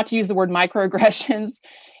to use the word microaggressions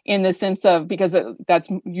in the sense of, because that's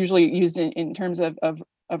usually used in terms of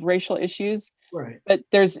racial issues. Right. But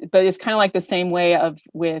it's kind of like the same way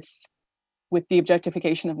with the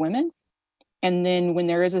objectification of women. And then when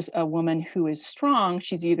there is a woman who is strong,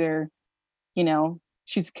 she's either,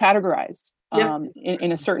 she's categorized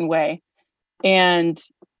in a certain way. And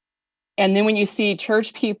then when you see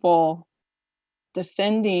church people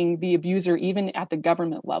defending the abuser, even at the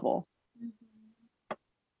government level,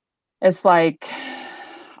 it's like,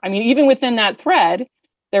 I mean, even within that thread,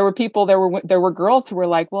 there were girls who were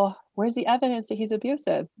like, well, where's the evidence that he's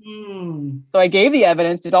abusive? So I gave the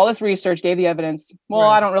evidence, did all this research, gave the evidence. Well,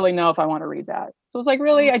 right. I don't really know if I want to read that. So it's like,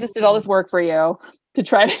 really, I just did all this work for you to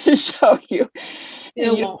try to show you.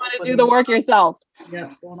 You don't want to do the work yourself.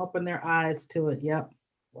 Yeah, won't open their eyes to it. Yep.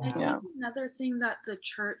 Wow. Yeah. Another thing that the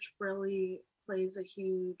church really plays a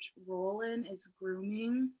huge role in is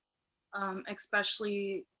grooming,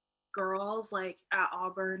 especially girls. Like at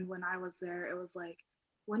Auburn, when I was there, it was like,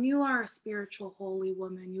 when you are a spiritual holy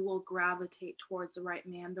woman, you will gravitate towards the right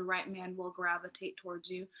man. The right man will gravitate towards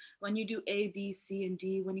you. When you do A, B, C, and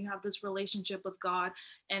D, when you have this relationship with God,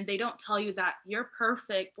 and they don't tell you that you're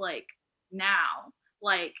perfect, like now,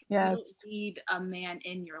 like yes. You don't need a man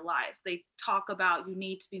in your life. They talk about you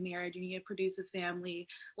need to be married, you need to produce a family.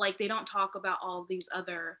 Like they don't talk about all these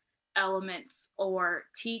other elements or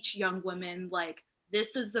teach young women, like,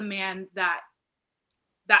 this is the man that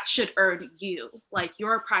should earn you. Like,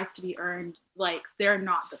 you're a prize to be earned. Like, they're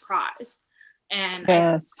not the prize. And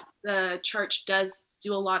yes. The church does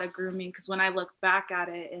do a lot of grooming, because when I look back at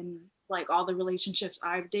it and like all the relationships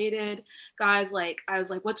I've dated, guys, like I was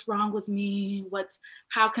like, what's wrong with me?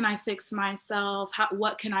 How can I fix myself?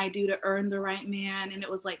 What can I do to earn the right man? And it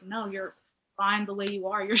was like, no, you're fine the way you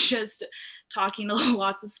are. You're just talking to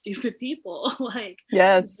lots of stupid people. Like,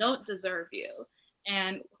 yes, don't deserve you.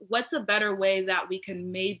 And what's a better way that we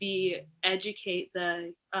can maybe educate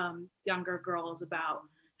the younger girls about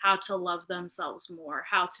how to love themselves more,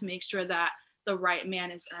 how to make sure that the right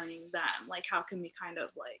man is earning them? Like, how can we kind of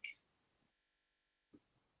like...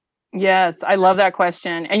 Yes, I love that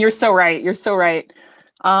question. And you're so right. You're so right.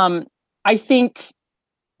 I think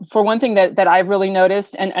for one thing that I've really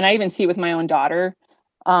noticed, and I even see it with my own daughter,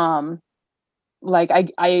 like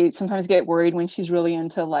I sometimes get worried when she's really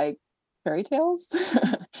into like fairy tales,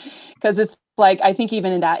 because it's like, I think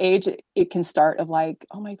even in that age, it can start of like,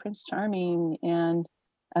 oh, my Prince Charming, and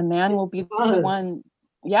a man will be the one.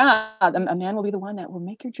 Yeah, a man will be the one that will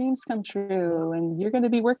make your dreams come true, and you're going to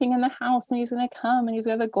be working in the house, and he's going to come, and he's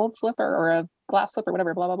going to have a gold slipper or a glass slipper,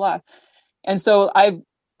 whatever, blah blah blah. And so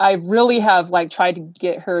I really have like tried to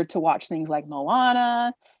get her to watch things like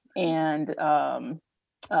Moana and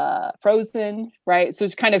Frozen, right? So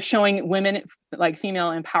it's kind of showing women, like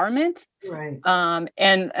female empowerment, right?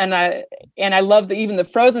 And I love even the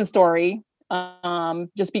Frozen story,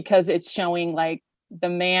 just because it's showing like the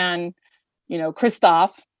man,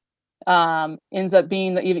 Kristoff, ends up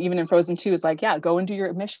being even in Frozen 2 is like, yeah, go and do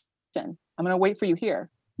your mission. I'm gonna wait for you here.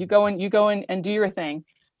 You go and do your thing.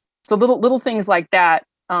 So little things like that.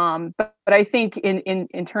 But I think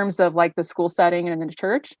in terms of like the school setting and in the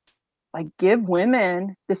church, like give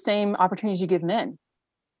women the same opportunities you give men.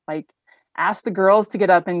 Like ask the girls to get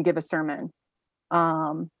up and give a sermon.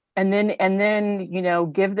 And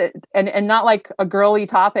then give and not like a girly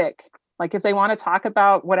topic. Like if they want to talk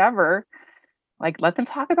about whatever, like let them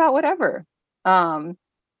talk about whatever. And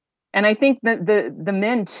I think that the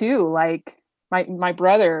men too, like my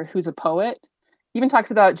brother, who's a poet, even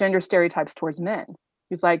talks about gender stereotypes towards men.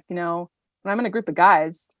 He's like, when I'm in a group of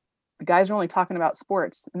guys, the guys are only talking about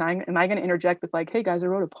sports. And am I going to interject with like, hey guys, I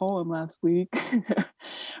wrote a poem last week,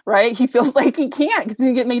 right? He feels like he can't because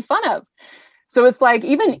he get made fun of. So it's like,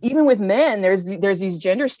 even with men, there's these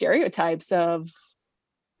gender stereotypes of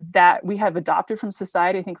that we have adopted from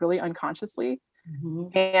society, I think really unconsciously.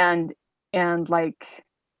 Mm-hmm. And like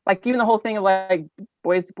even the whole thing of like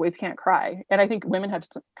boys can't cry. And I think women have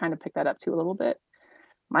kind of picked that up too a little bit.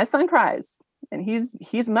 My son cries, and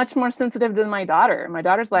he's much more sensitive than my daughter. My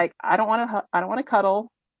daughter's like, I don't want to cuddle.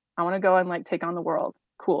 I want to go and like take on the world.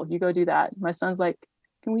 Cool, you go do that. My son's like,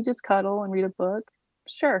 can we just cuddle and read a book?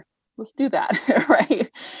 Sure, let's do that. Right.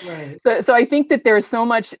 So I think that there's so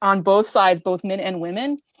much on both sides, both men and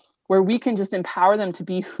women, where we can just empower them to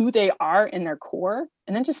be who they are in their core,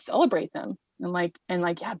 and then just celebrate them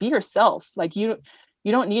and yeah, be yourself. Like you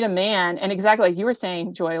don't need a man. And exactly like you were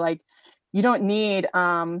saying, Joy, like you don't need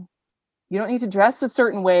to dress a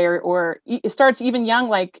certain way, or it starts even young.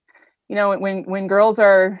 Like, when girls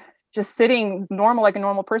are just sitting normal, like a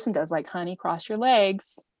normal person does, like, honey, cross your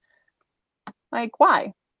legs. Like,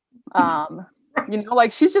 why?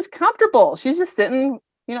 Like she's just comfortable. She's just sitting,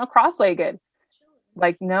 cross-legged.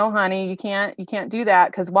 Like, no, honey, you can't do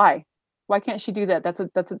that. Cause why can't she do that?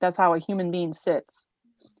 That's how a human being sits.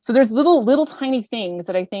 So there's little tiny things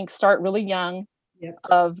that I think start really young. Yep.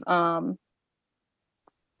 Of,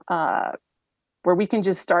 where we can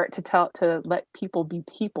just start to let people be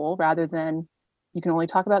people, rather than you can only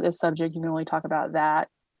talk about this subject, you can only talk about that,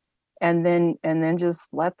 and then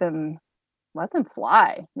just let them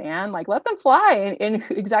fly, man. Like let them fly in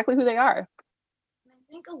exactly who they are.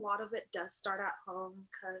 I think a lot of it does start at home,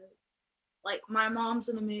 because like my mom's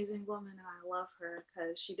an amazing woman and I love her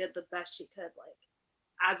because she did the best she could, like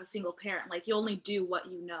as a single parent. Like you only do what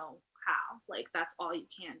you know how, like that's all you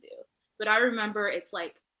can do. But I remember it's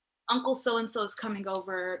like, Uncle so-and-so is coming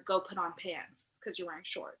over, go put on pants because you're wearing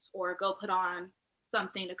shorts, or go put on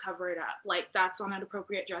something to cover it up. Like that's on an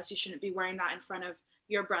appropriate dress. You shouldn't be wearing that in front of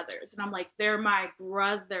your brothers. And I'm like, they're my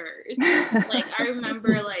brothers. Like I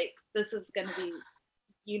remember like, this is going to be,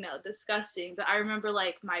 disgusting. But I remember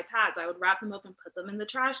like my pads, I would wrap them up and put them in the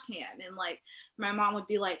trash can. And like, my mom would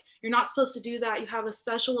be like, you're not supposed to do that. You have a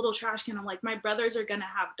special little trash can. I'm like, my brothers are going to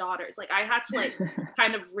have daughters. Like I had to like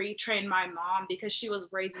kind of retrain my mom, because she was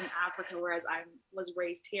raised in Africa, whereas I was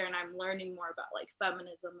raised here, and I'm learning more about like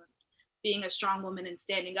feminism and being a strong woman and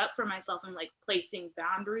standing up for myself and like placing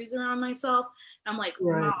boundaries around myself. And I'm like,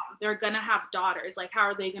 right. Mom, they're going to have daughters. Like, how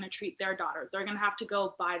are they going to treat their daughters? They're going to have to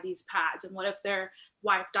go buy these pads. And what if their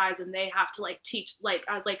wife dies and they have to like teach? Like,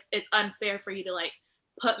 I was like, it's unfair for you to like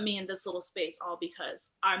put me in this little space all because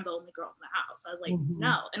I'm the only girl in the house. I was like, mm-hmm.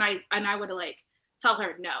 No. And I would like tell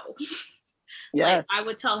her no. Yes. Like I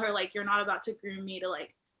would tell her like, you're not about to groom me to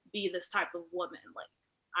like be this type of woman. Like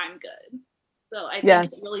I'm good. So I think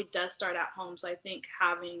It really does start at home. So I think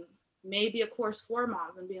having maybe a course for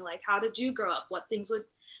moms and being like, how did you grow up? What things would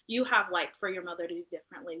you have liked for your mother to do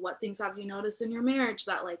differently? What things have you noticed in your marriage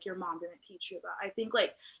that like your mom didn't teach you about? I think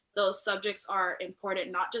like those subjects are important,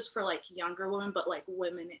 not just for like younger women, but like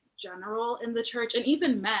women in general in the church, and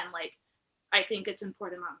even men. Like I think it's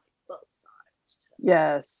important on both sides.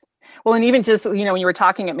 Yes. Well, and even just, when you were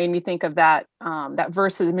talking, it made me think of that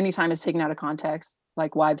verse that many times is taken out of context,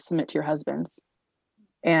 like wives submit to your husbands.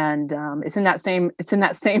 And it's in that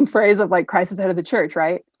same phrase of like Christ is head of the church,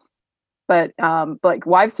 right? But like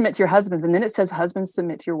wives submit to your husbands, and then it says husbands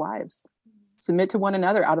submit to your wives, submit to one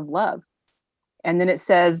another out of love. And then it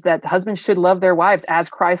says that husbands should love their wives as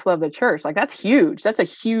Christ loved the church. Like that's huge. That's a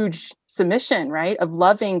huge submission, right? Of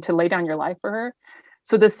loving to lay down your life for her.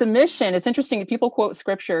 So the submission, it's interesting. If people quote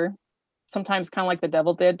scripture, sometimes kind of like the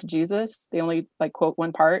devil did to Jesus, they only like quote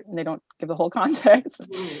one part and they don't give the whole context.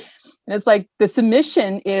 And it's like the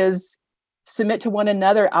submission is submit to one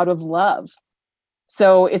another out of love.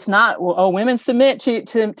 So it's not, women submit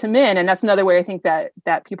to men. And that's another way I think that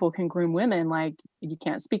people can groom women. Like you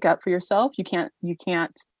can't speak up for yourself. You can't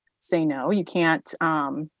say no. You can't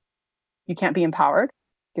be empowered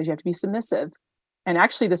because you have to be submissive. And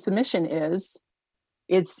actually the submission is,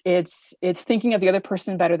 it's thinking of the other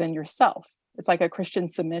person better than yourself. It's like a Christian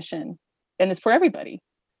submission, and it's for everybody.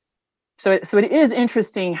 So it is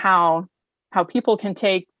interesting how people can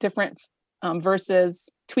take different verses,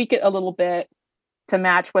 tweak it a little bit to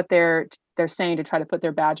match what they're saying, to try to put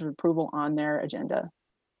their badge of approval on their agenda.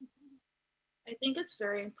 I think it's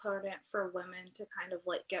very important for women to kind of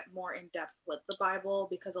like get more in depth with the Bible,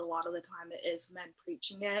 because a lot of the time it is men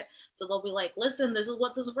preaching it. So they'll be like, listen, this is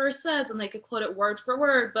what this verse says, and they could quote it word for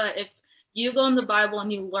word. But if you go in the Bible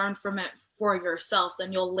and you learn from it for yourself,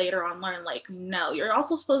 then you'll later on learn like, no, you're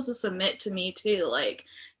also supposed to submit to me too, like,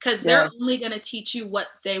 because they're only going to teach you what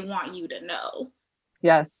they want you to know.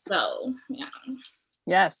 Yes. So yeah.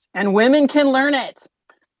 Yes, and women can learn it.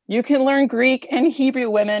 You can learn Greek and Hebrew,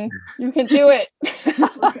 women. You can do it.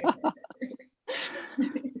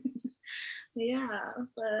 Yeah,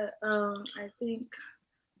 but I think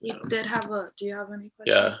you did have do you have any questions?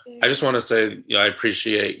 Yeah, there? I just want to say, I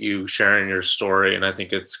appreciate you sharing your story, and I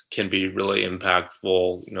think it can be really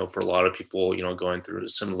impactful, for a lot of people, going through a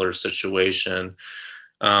similar situation.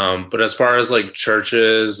 But as far as like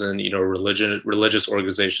churches and, religious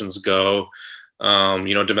organizations go,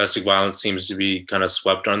 domestic violence seems to be kind of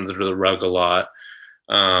swept under the rug a lot.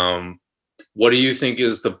 What do you think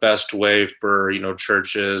is the best way for,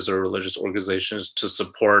 churches or religious organizations to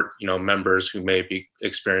support, members who may be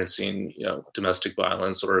experiencing, domestic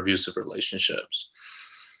violence or abusive relationships?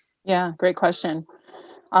 Yeah, great question.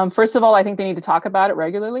 First of all, I think they need to talk about it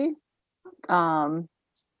regularly, and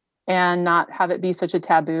not have it be such a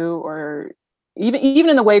taboo, or even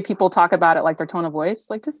in the way people talk about it, like their tone of voice,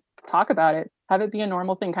 like just talk about it, have it be a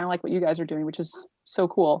normal thing, kind of like what you guys are doing, which is so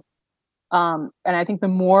cool. And I think the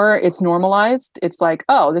more it's normalized, it's like,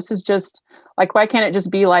 oh, this is just like, why can't it just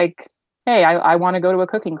be like, hey, I want to go to a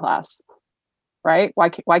cooking class, right? Why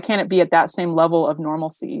can't it be at that same level of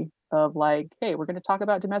normalcy of like, hey, we're going to talk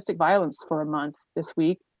about domestic violence for a month this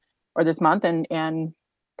week or this month, and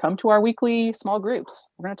come to our weekly small groups.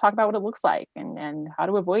 We're going to talk about what it looks like and how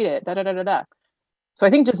to avoid it, So I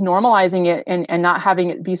think just normalizing it and not having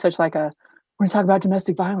it be such like we're going to talk about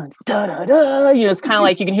domestic violence, it's kind of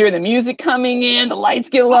like you can hear the music coming in, the lights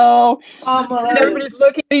get low, and everybody's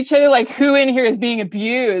looking at each other like, who in here is being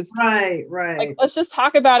abused? Right. Like, let's just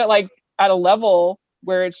talk about it like at a level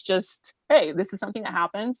where it's just, hey, this is something that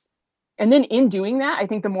happens. And then in doing that, I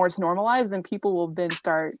think the more it's normalized, then people will then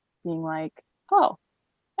start being like, oh,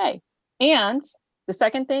 hey. And the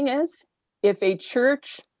second thing is, if a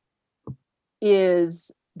church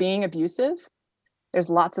is being abusive, there's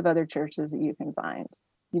lots of other churches that you can find.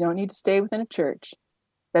 You don't need to stay within a church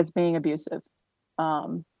that's being abusive.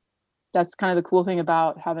 That's kind of the cool thing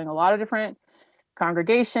about having a lot of different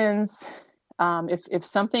congregations. If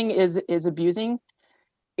something is abusing,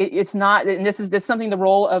 it's not, and this is something the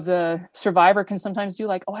role of the survivor can sometimes do,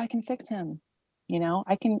 like, oh, I can fix him.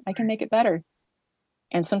 I can make it better.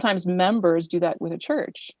 And sometimes members do that with a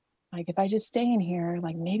church. Like, if I just stay in here,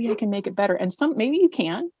 like, maybe I can make it better. And maybe you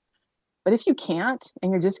can, but if you can't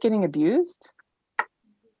and you're just getting abused,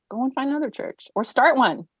 go and find another church or start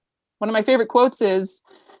one. One of my favorite quotes is,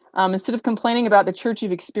 instead of complaining about the church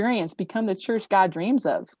you've experienced, become the church God dreams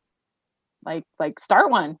of. Like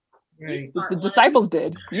start one. Right. The disciples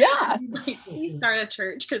did. Yeah. You start a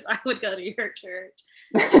church, because I would go to your church.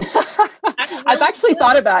 I've actually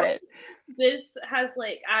thought about it. This has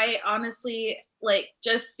I honestly,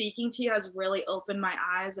 just speaking to you has really opened my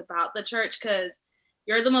eyes about the church, because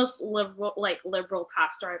you're the most liberal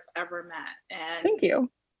pastor I've ever met. And thank you.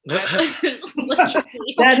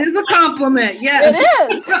 That is a compliment. Yes,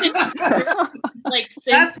 it is.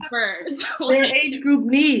 Since birth, their age group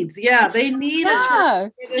needs. Yeah, they need a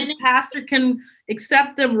church. The pastor can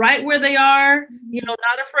accept them right where they are, you know,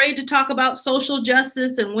 not afraid to talk about social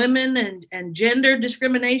justice and women and gender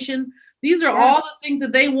discrimination. These are all the things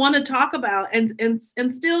that they want to talk about and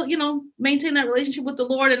still, you know, maintain that relationship with the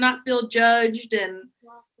Lord and not feel judged and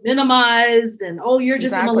minimized and, oh, you're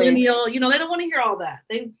just a millennial. You know, they don't want to hear all that.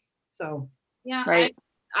 Yeah, right.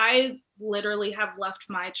 I literally have left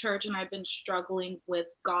my church and I've been struggling with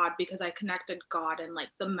God because I connected God and like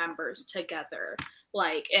the members together,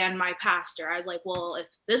 like, and my pastor. I was like, well, if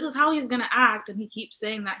this is how he's gonna act, and he keeps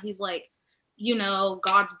saying that he's like, you know,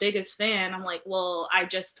 God's biggest fan. I'm like, well, I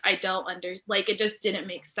don't like, it just didn't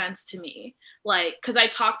make sense to me. Like, because I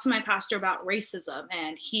talked to my pastor about racism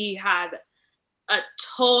and he had a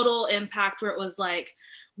total impact where it was like,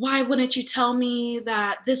 why wouldn't you tell me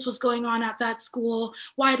that this was going on at that school?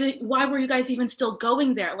 Why were you guys even still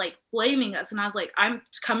going there? Like blaming us. And I was like, I'm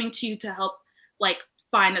coming to you to help like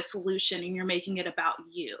find a solution and you're making it about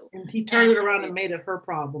you. And he turned it around and made it her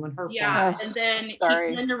problem and her fault. And then he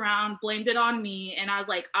turned around, blamed it on me. And I was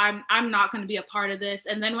like, I'm not going to be a part of this.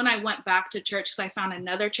 And then when I went back to church, because I found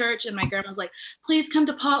another church and my grandma was like, please come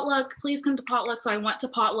to potluck. So I went to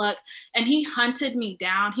potluck and he hunted me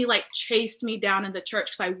down. He like chased me down in the church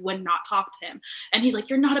because I would not talk to him. And he's like,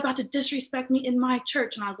 you're not about to disrespect me in my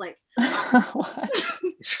church. And I was like,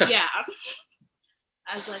 yeah.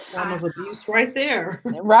 I was like, form of abuse right there.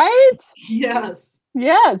 Right? Yes.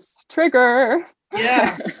 Yes. Trigger.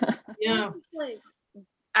 Yeah. Yeah.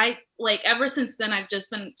 I like ever since then I've just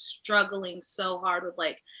been struggling so hard with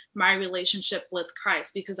like my relationship with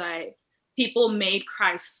Christ because people made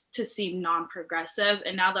Christ to seem non-progressive,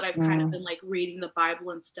 and now that I've kind of been like reading the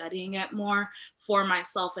Bible and studying it more for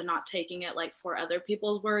myself and not taking it like for other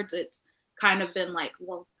people's words, it's kind of been like,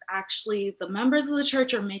 well, actually the members of the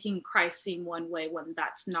church are making Christ seem one way when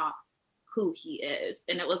that's not who he is.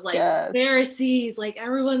 And it was like Pharisees, like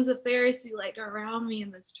everyone's a Pharisee like around me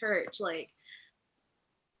in this church, like.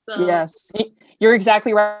 So yes, you're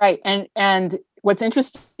exactly right. And what's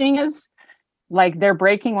interesting is like they're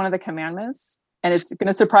breaking one of the commandments and it's going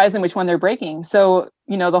to surprise them which one they're breaking. So,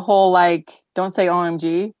 you know, the whole like don't say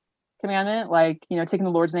OMG commandment, like, you know, taking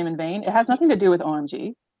the Lord's name in vain, it has nothing to do with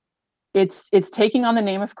OMG. It's taking on the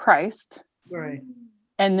name of Christ, right,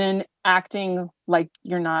 and then acting like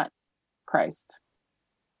you're not Christ,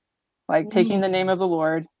 like taking the name of the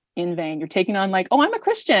Lord in vain. You're taking on like, oh, I'm a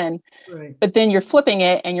Christian, right, but then you're flipping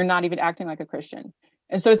it and you're not even acting like a Christian.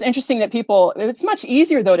 And so it's interesting that it's much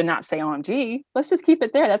easier though to not say OMG. Let's just keep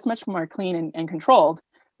it there. That's much more clean and controlled.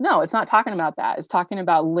 No, it's not talking about that. It's talking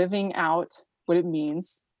about living out what it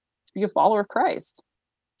means to be a follower of Christ.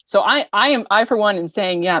 So I for one, in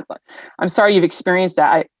saying, yeah, I'm sorry you've experienced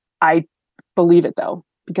that. I believe it though,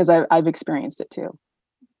 because I've experienced it too.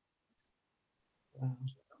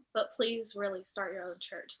 But please really start your own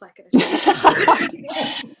church so I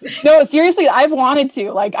can. No, seriously, I've wanted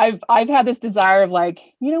to. Like I've had this desire of like,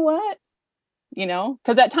 you know what? You know,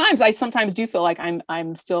 because at times I sometimes do feel like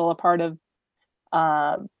I'm still a part of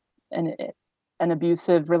an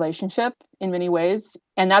abusive relationship in many ways.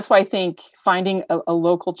 And that's why I think finding a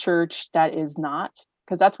local church that is not,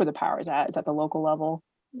 because that's where the power is at the local level.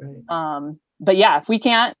 right. But yeah, if we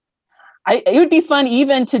can't, it would be fun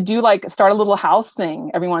even to do like start a little house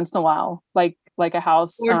thing every once in a while, like a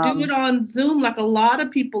house. Or do it on Zoom like a lot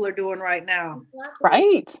of people are doing right now.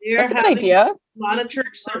 Right. That's a good idea. A lot of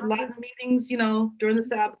churches, a lot of meetings, you know, during the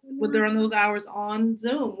Sabbath, during those hours on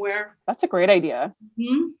Zoom where. That's a great idea.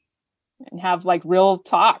 And have like real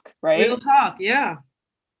talk, right? Real talk, yeah.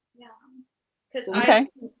 Yeah. Because I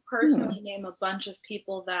personally name a bunch of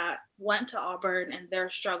people that went to Auburn and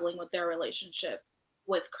they're struggling with their relationship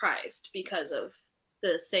with Christ because of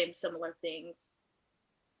the same similar things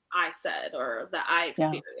I said or that I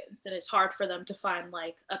experienced. And it's hard for them to find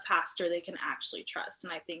like a pastor they can actually trust.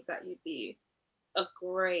 And I think that you'd be a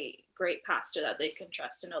great pastor that they can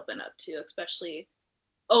trust and open up to, especially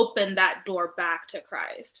open that door back to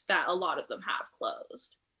Christ that a lot of them have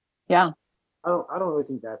closed. Yeah. I don't really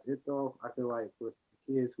think that's it though. I feel like with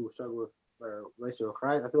kids who struggle with their relationship with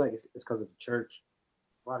Christ, I feel like it's because of the church.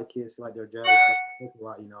 A lot of kids feel like they're judged a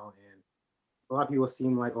lot, you know, and a lot of people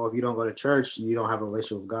seem like, oh, if you don't go to church, you don't have a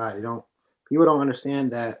relationship with God. People don't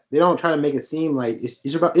understand that. They don't try to make it seem like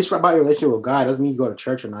it's about your relationship with God. It doesn't mean you go to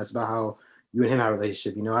church or not. It's about how you and him have a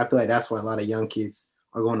relationship. You know, I feel like that's why a lot of young kids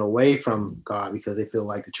are going away from God because they feel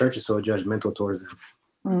like the church is so judgmental towards them.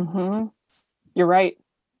 Mm-hmm. You're right.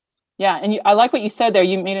 Yeah. And I like what you said there.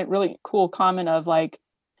 You made a really cool comment of like,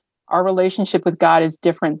 our relationship with God is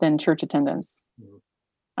different than church attendance. Mm-hmm.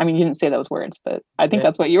 I mean, you didn't say those words, but I think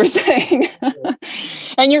that's what you were saying.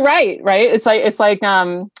 And you're right. It's like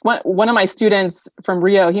one of my students from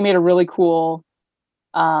Rio, he made a really cool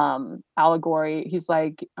allegory. He's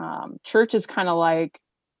like, church is kind of like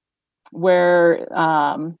where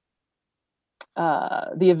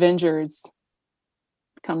the Avengers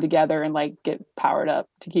come together and like get powered up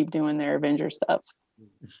to keep doing their Avenger stuff,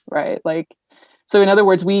 right? Like, so in other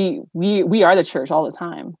words, we are the church all the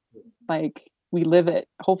time. Like we live it,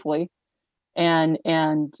 hopefully.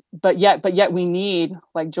 But yet we need,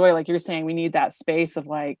 like Joy, like you're saying, we need that space of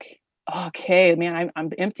like, okay, man, I'm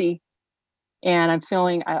empty and I'm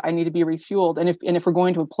feeling I need to be refueled. And if we're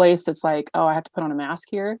going to a place that's like, oh, I have to put on a mask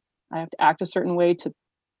here, I have to act a certain way to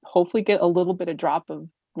hopefully get a little bit of drop of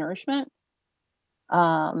nourishment.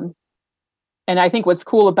 And I think what's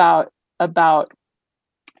cool about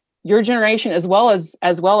your generation as well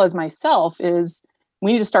as myself is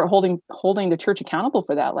we need to start holding the church accountable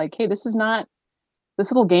for that. Like, hey, this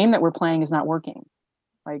little game that we're playing is not working.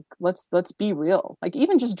 Like, let's be real. Like,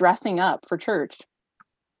 even just dressing up for church,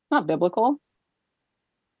 not biblical.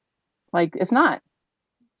 Like, it's not.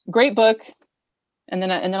 Great book. And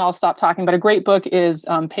then I'll stop talking. But a great book is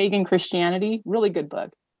Pagan Christianity. Really good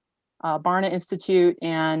book. Barna Institute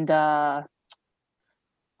and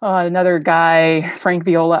another guy, Frank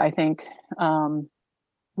Viola, I think,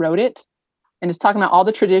 wrote it. And it's talking about all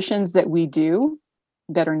the traditions that we do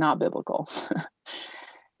that are not biblical.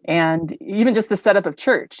 And even just the setup of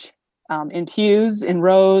church, in pews, in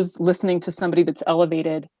rows, listening to somebody that's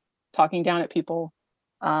elevated, talking down at people,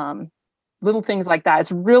 little things like that.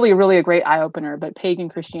 It's really, really a great eye opener. But pagan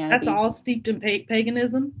Christianity. That's all steeped in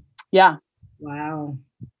paganism? Yeah. Wow.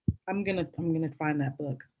 I'm gonna find that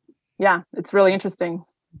book. Yeah, it's really interesting.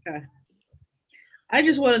 Okay. I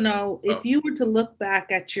just want to know, if you were to look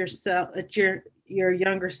back at yourself, at your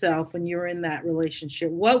younger self when you were in that relationship,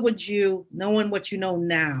 what would you, knowing what you know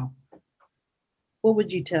now, what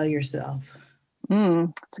would you tell yourself?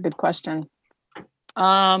 That's a good question.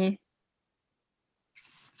 I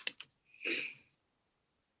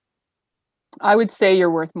would say you're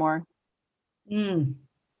worth more.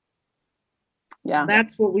 Yeah.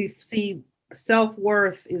 That's what we see.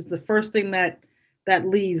 Self-worth is the first thing that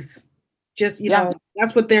leaves. Just, you know,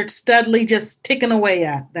 that's what they're steadily just ticking away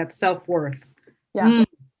at, that self-worth. Yeah.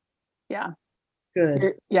 Yeah.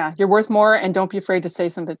 Good. You're worth more, and don't be afraid to say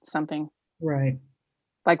something. Right.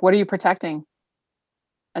 Like, what are you protecting?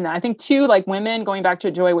 And I think too, like women, going back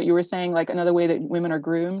to Joy, what you were saying, like another way that women are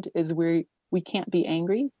groomed is we can't be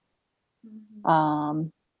angry.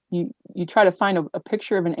 You try to find a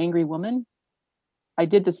picture of an angry woman. I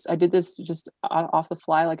did this just off the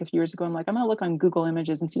fly like a few years ago. I'm like, I'm gonna look on Google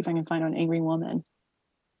Images and see if I can find an angry woman.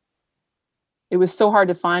 It was so hard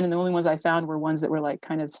to find, and the only ones I found were ones that were like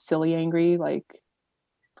kind of silly angry, like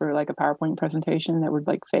for like a PowerPoint presentation, that were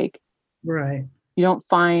like fake. Right. You don't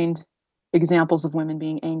find examples of women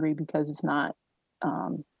being angry because it's not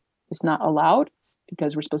allowed,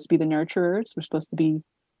 because we're supposed to be the nurturers, we're supposed to be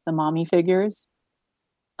the mommy figures.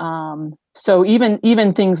 So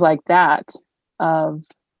even things like that, of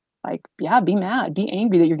like, yeah, be mad, be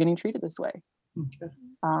angry that you're getting treated this way. Okay.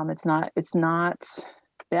 It's not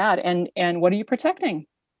bad. And what are you protecting?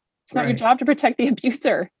 It's not your job to protect the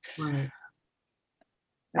abuser. Right.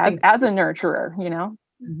 As a nurturer, you know.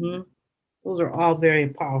 Mm-hmm. Those are all very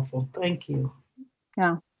powerful. Thank you.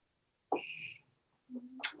 Yeah.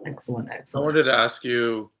 Excellent. I wanted to ask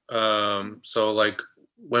you, so like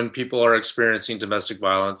when people are experiencing domestic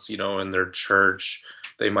violence, you know, in their church,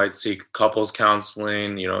 they might seek couples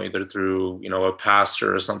counseling, you know, either through, you know, a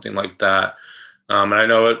pastor or something like that. And I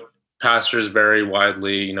know pastors vary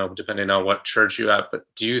widely, you know, depending on what church you're at. But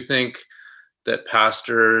do you think that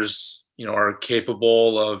pastors, you know, are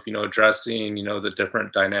capable of, you know, addressing, you know, the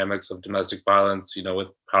different dynamics of domestic violence, you know, with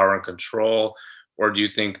power and control? Or do you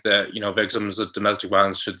think that, you know, victims of domestic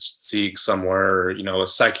violence should seek somewhere, you know, a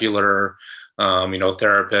secular, you know,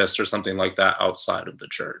 therapist or something like that outside of the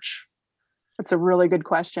church? That's a really good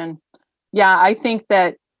question. Yeah, I think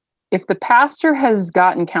that if the pastor has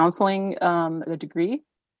gotten counseling a degree,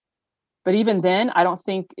 but even then, I don't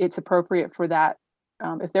think it's appropriate for that.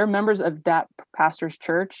 If they're members of that pastor's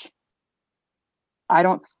church, I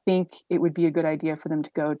don't think it would be a good idea for them to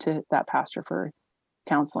go to that pastor for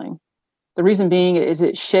counseling. The reason being is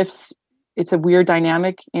it shifts. It's a weird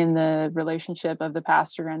dynamic in the relationship of the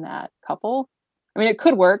pastor and that couple. I mean, it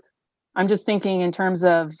could work. I'm just thinking in terms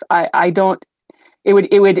of, it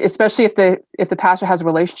would, especially if the pastor has a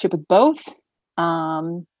relationship with both.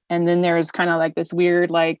 And then there's kind of like this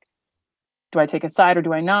weird, like, do I take a side or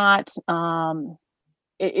do I not?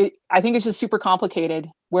 I think it's just super complicated.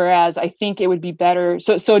 Whereas I think it would be better.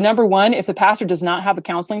 So number one, if the pastor does not have a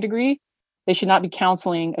counseling degree, they should not be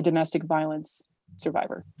counseling a domestic violence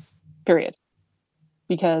survivor, period.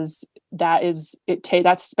 Because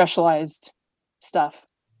that's specialized stuff.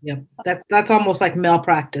 Yeah, that's almost like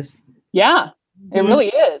malpractice. Yeah, it really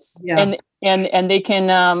is. Yeah. And they can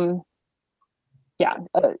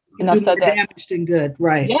enough said that. Damage than good,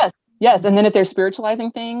 right? Yes. And then if they're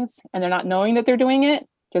spiritualizing things and they're not knowing that they're doing it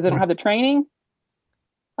because they don't have the training,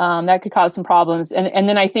 that could cause some problems. And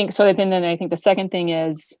then I think the second thing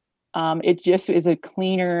is it just is a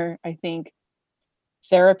cleaner, I think,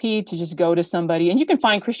 therapy to just go to somebody. And you can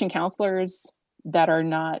find Christian counselors that are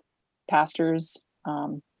not pastors.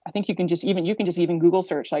 I think you can just even Google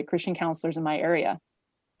search like Christian counselors in my area,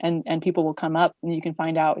 and people will come up, and you can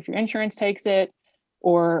find out if your insurance takes it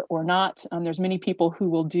or not. There's many people who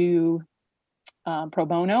will do pro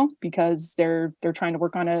bono because they're trying to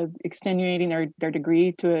work on extenuating their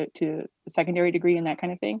degree to a secondary degree and that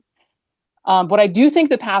kind of thing. What I do think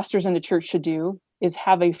the pastors in the church should do is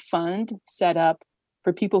have a fund set up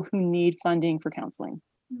for people who need funding for counseling.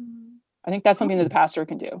 I think that's something that the pastor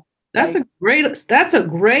can do. That's a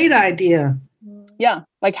great idea. Yeah,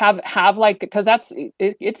 like have like, because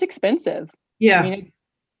it's expensive. Yeah, I mean,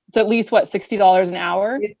 it's at least what, $60 an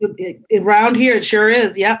hour. Around here, it sure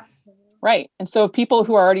is. Yep. Right, and so if people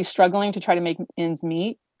who are already struggling to try to make ends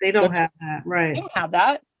meet, they don't have that. Right, they don't have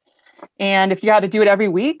that. And if you had to do it every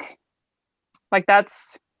week, like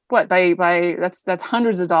that's what that's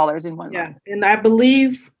hundreds of dollars in one month. And I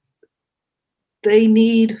believe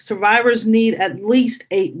survivors need at least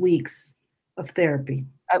 8 weeks of therapy.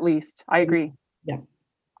 At least. I agree.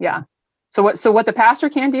 Yeah. So what the pastor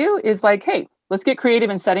can do is like, hey, let's get creative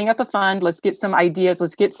in setting up a fund. Let's get some ideas.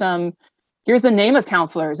 Here's the name of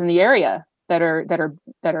counselors in the area that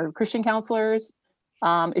are Christian counselors.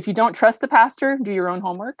 If you don't trust the pastor, do your own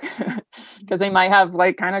homework because they might have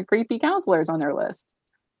like kind of creepy counselors on their list.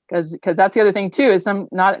 Because that's the other thing too, is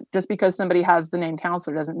not just because somebody has the name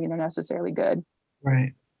counselor doesn't mean they're necessarily good.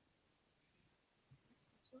 Right.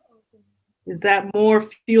 Is that more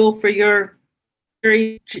fuel for your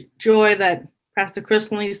joy that Pastor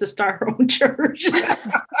Crystal used to start her own church?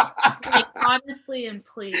 Like, honestly, and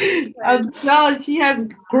please. No, she has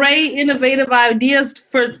great innovative ideas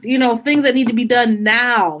for, things that need to be done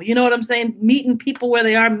now. You know what I'm saying? Meeting people where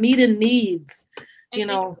they are, meeting needs,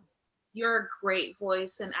 You're a great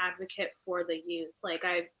voice and advocate for the youth.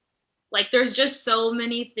 There's just so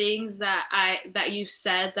many things that you've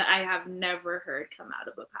said that I have never heard come out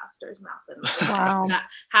of a pastor's mouth in my life that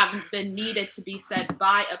haven't been needed to be said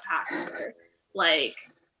by a pastor.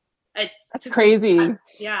 That's crazy.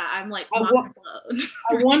 I'm like, I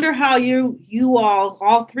wonder how you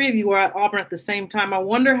all three of you were at Auburn at the same time. I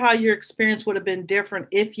wonder how your experience would have been different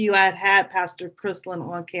if you had Pastor Crystalline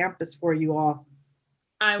on campus for you all.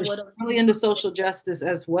 I would have really into social justice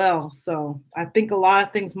as well. So I think a lot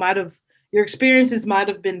of things your experiences might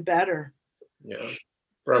have been better. Yeah.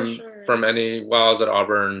 From while I was at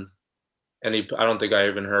Auburn, I don't think I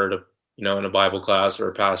even heard of, in a Bible class or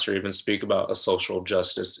a pastor even speak about a social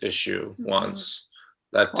justice issue once.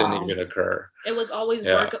 That didn't even occur. It was always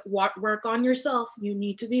work on yourself. You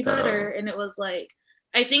need to be better. And it was like,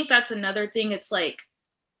 I think that's another thing. It's like,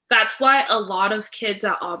 that's why a lot of kids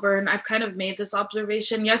at Auburn, I've kind of made this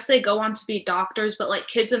observation. Yes, they go on to be doctors, but like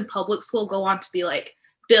kids in public school go on to be like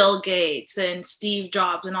Bill Gates and Steve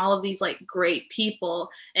Jobs and all of these like great people.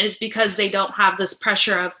 And it's because they don't have this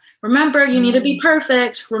pressure of, remember, you need to be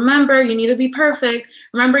perfect. Remember, you need to be perfect.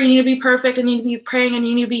 Remember, you need to be perfect and you need to be praying and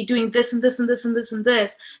you need to be doing this and this and this and this and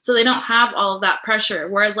this. So they don't have all of that pressure.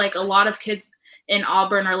 Whereas like a lot of kids in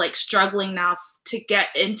Auburn are like struggling now to get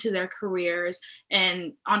into their careers.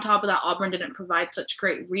 And on top of that, Auburn didn't provide such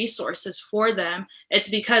great resources for them. It's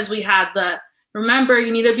because we had remember,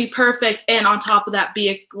 you need to be perfect. And on top of that,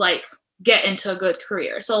 get into a good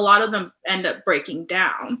career. So a lot of them end up breaking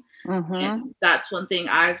down. Mm-hmm. And that's one thing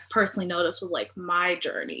I've personally noticed with like my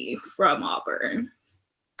journey from Auburn.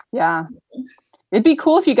 Yeah. It'd be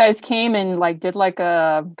cool if you guys came and like did like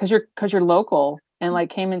cause you're local and like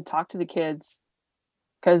came and talked to the kids.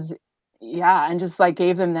 And just like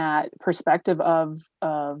gave them that perspective of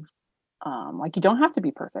like, you don't have to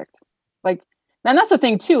be perfect. Like, and that's the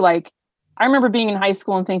thing too. Like, I remember being in high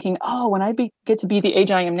school and thinking, oh, when I get to be the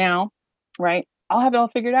age I am now, right, I'll have it all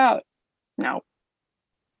figured out. No.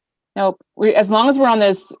 Nope. As long as we're on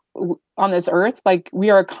this earth, like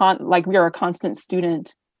we are a constant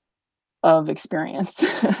student of experience.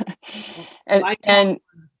 and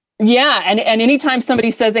anytime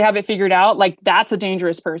somebody says they have it figured out, like that's a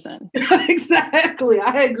dangerous person. Exactly.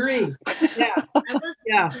 I agree. Yeah.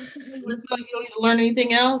 Yeah. Looks like you don't need to learn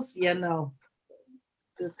anything else. Yeah, no.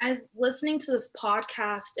 I was listening to this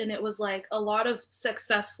podcast and it was like a lot of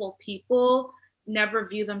successful people never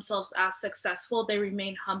view themselves as successful. They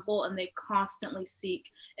remain humble and they constantly seek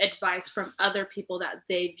advice from other people that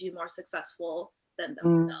they view more successful than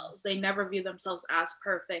themselves. They never view themselves as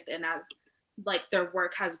perfect and as like their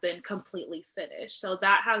work has been completely finished. So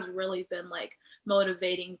that has really been like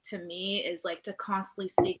motivating to me, is like to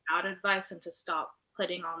constantly seek out advice and to stop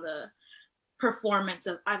putting on the performance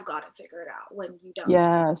of I've got it figured out when you don't.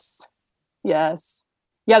 Yes.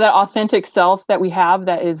 Yeah, that authentic self that we have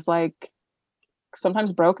that is like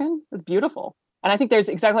sometimes broken is beautiful. And I think there's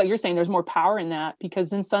exactly what you're saying. There's more power in that, because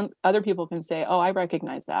then some other people can say, oh, I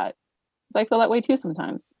recognize that. Because I feel that way too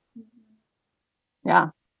sometimes. Yeah.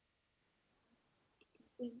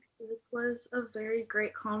 I think this was a very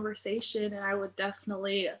great conversation, and I would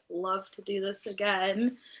definitely love to do this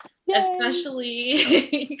again. Yay.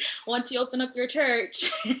 Especially once you open up your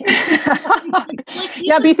church.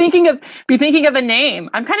 Yeah, be thinking of a name.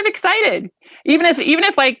 I'm kind of excited. Even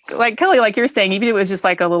if like Kelly, like you're saying, even if it was just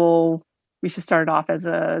like a little, we should start it off as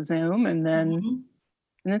a Zoom and then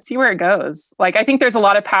see where it goes. Like, I think there's a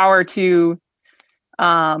lot of power to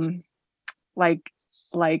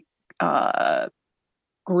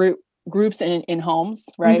groups in homes,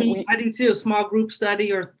 right? I do too. Small group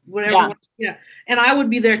study or whatever. Yeah. And I would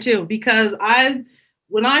be there too, because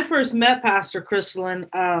when I first met Pastor Crystalline,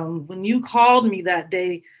 when you called me that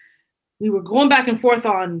day, we were going back and forth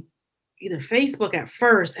on either Facebook at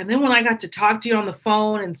first. And then when I got to talk to you on the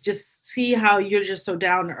phone and just see how you're just so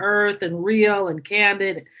down to earth and real and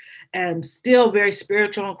candid and still very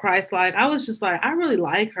spiritual and Christ-like, I was just like, I really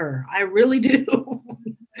like her. I really do.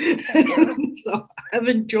 So I've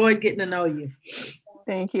enjoyed getting to know you.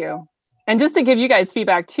 Thank you. And just to give you guys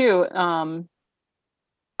feedback too,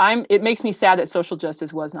 it makes me sad that social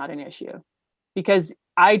justice was not an issue, because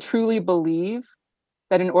I truly believe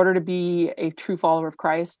that in order to be a true follower of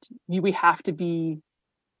Christ, we have to be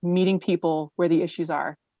meeting people where the issues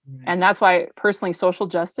are. Right. And that's why personally, social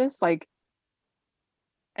justice, like,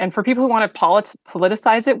 and for people who want to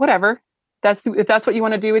politicize it, whatever, if that's what you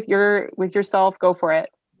want to do with yourself, go for it.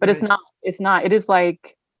 But right. It's not, it is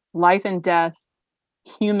like life and death,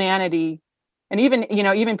 humanity. And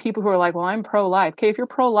even people who are like, well, I'm pro-life. Okay, if you're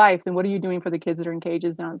pro-life, then what are you doing for the kids that are in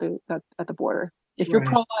cages down at the border? If you're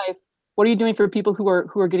pro-life, what are you doing for people who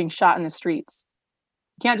are getting shot in the streets?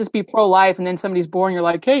 You can't just be pro-life and then somebody's born, you're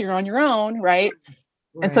like, hey, you're on your own, right?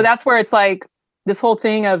 And so that's where it's like this whole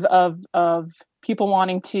thing of people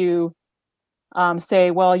wanting to say,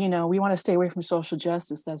 well, we want to stay away from social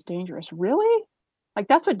justice. That's dangerous. Really? Like,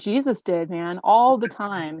 that's what Jesus did, man, all the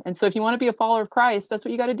time. And so if you want to be a follower of Christ, that's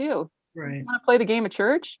what you got to do. Right. If you want to play the game of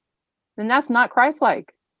church, then that's not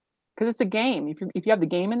Christ-like, because it's a game. If you have the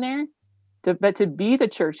game in there, but to be the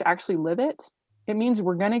church, to actually live it, it means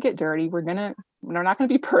we're going to get dirty. We're not going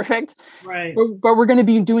to be perfect, right? But we're going to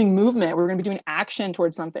be doing movement. We're going to be doing action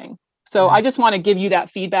towards something. So I just want to give you that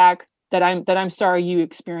feedback that I'm sorry you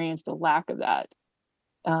experienced a lack of that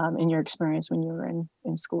in your experience when you were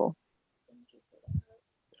in school.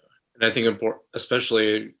 And I think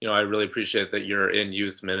especially, I really appreciate that you're in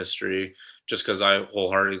youth ministry, just because I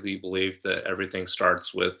wholeheartedly believe that everything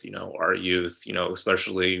starts with, our youth,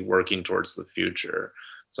 especially working towards the future.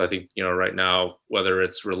 So I think, right now, whether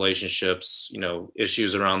it's relationships,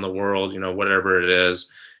 issues around the world, whatever it is,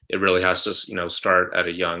 it really has to, start at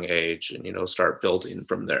a young age and, start building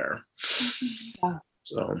from there. Yeah.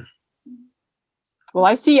 So. Well,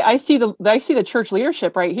 I see the church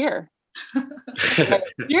leadership right here.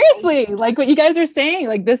 Seriously, like what you guys are saying,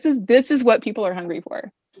 like this is what people are hungry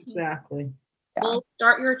for. Exactly. Yeah. We'll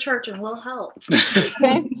start your church and we'll help.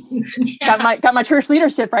 Okay. Yeah. Got my church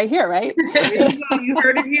leadership right here, right? You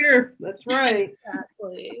heard it here. That's right.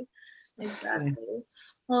 Exactly.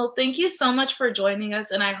 Well, thank you so much for joining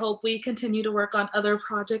us, and I hope we continue to work on other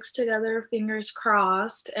projects together. Fingers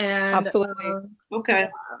crossed. And absolutely. Okay.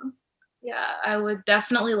 Yeah, I would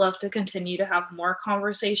definitely love to continue to have more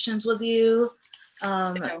conversations with you.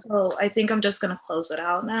 So I think I'm just going to close it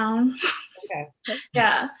out now. Okay.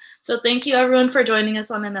 Yeah. So thank you everyone for joining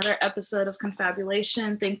us on another episode of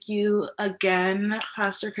Confabulation. Thank you again,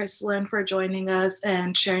 Pastor Crystalline, for joining us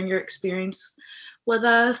and sharing your experience with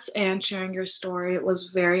us and sharing your story. It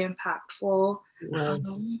was very impactful.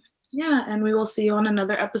 Yeah, and we will see you on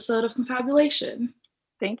another episode of Confabulation.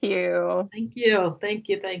 Thank you. Thank you. Thank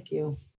you. Thank you.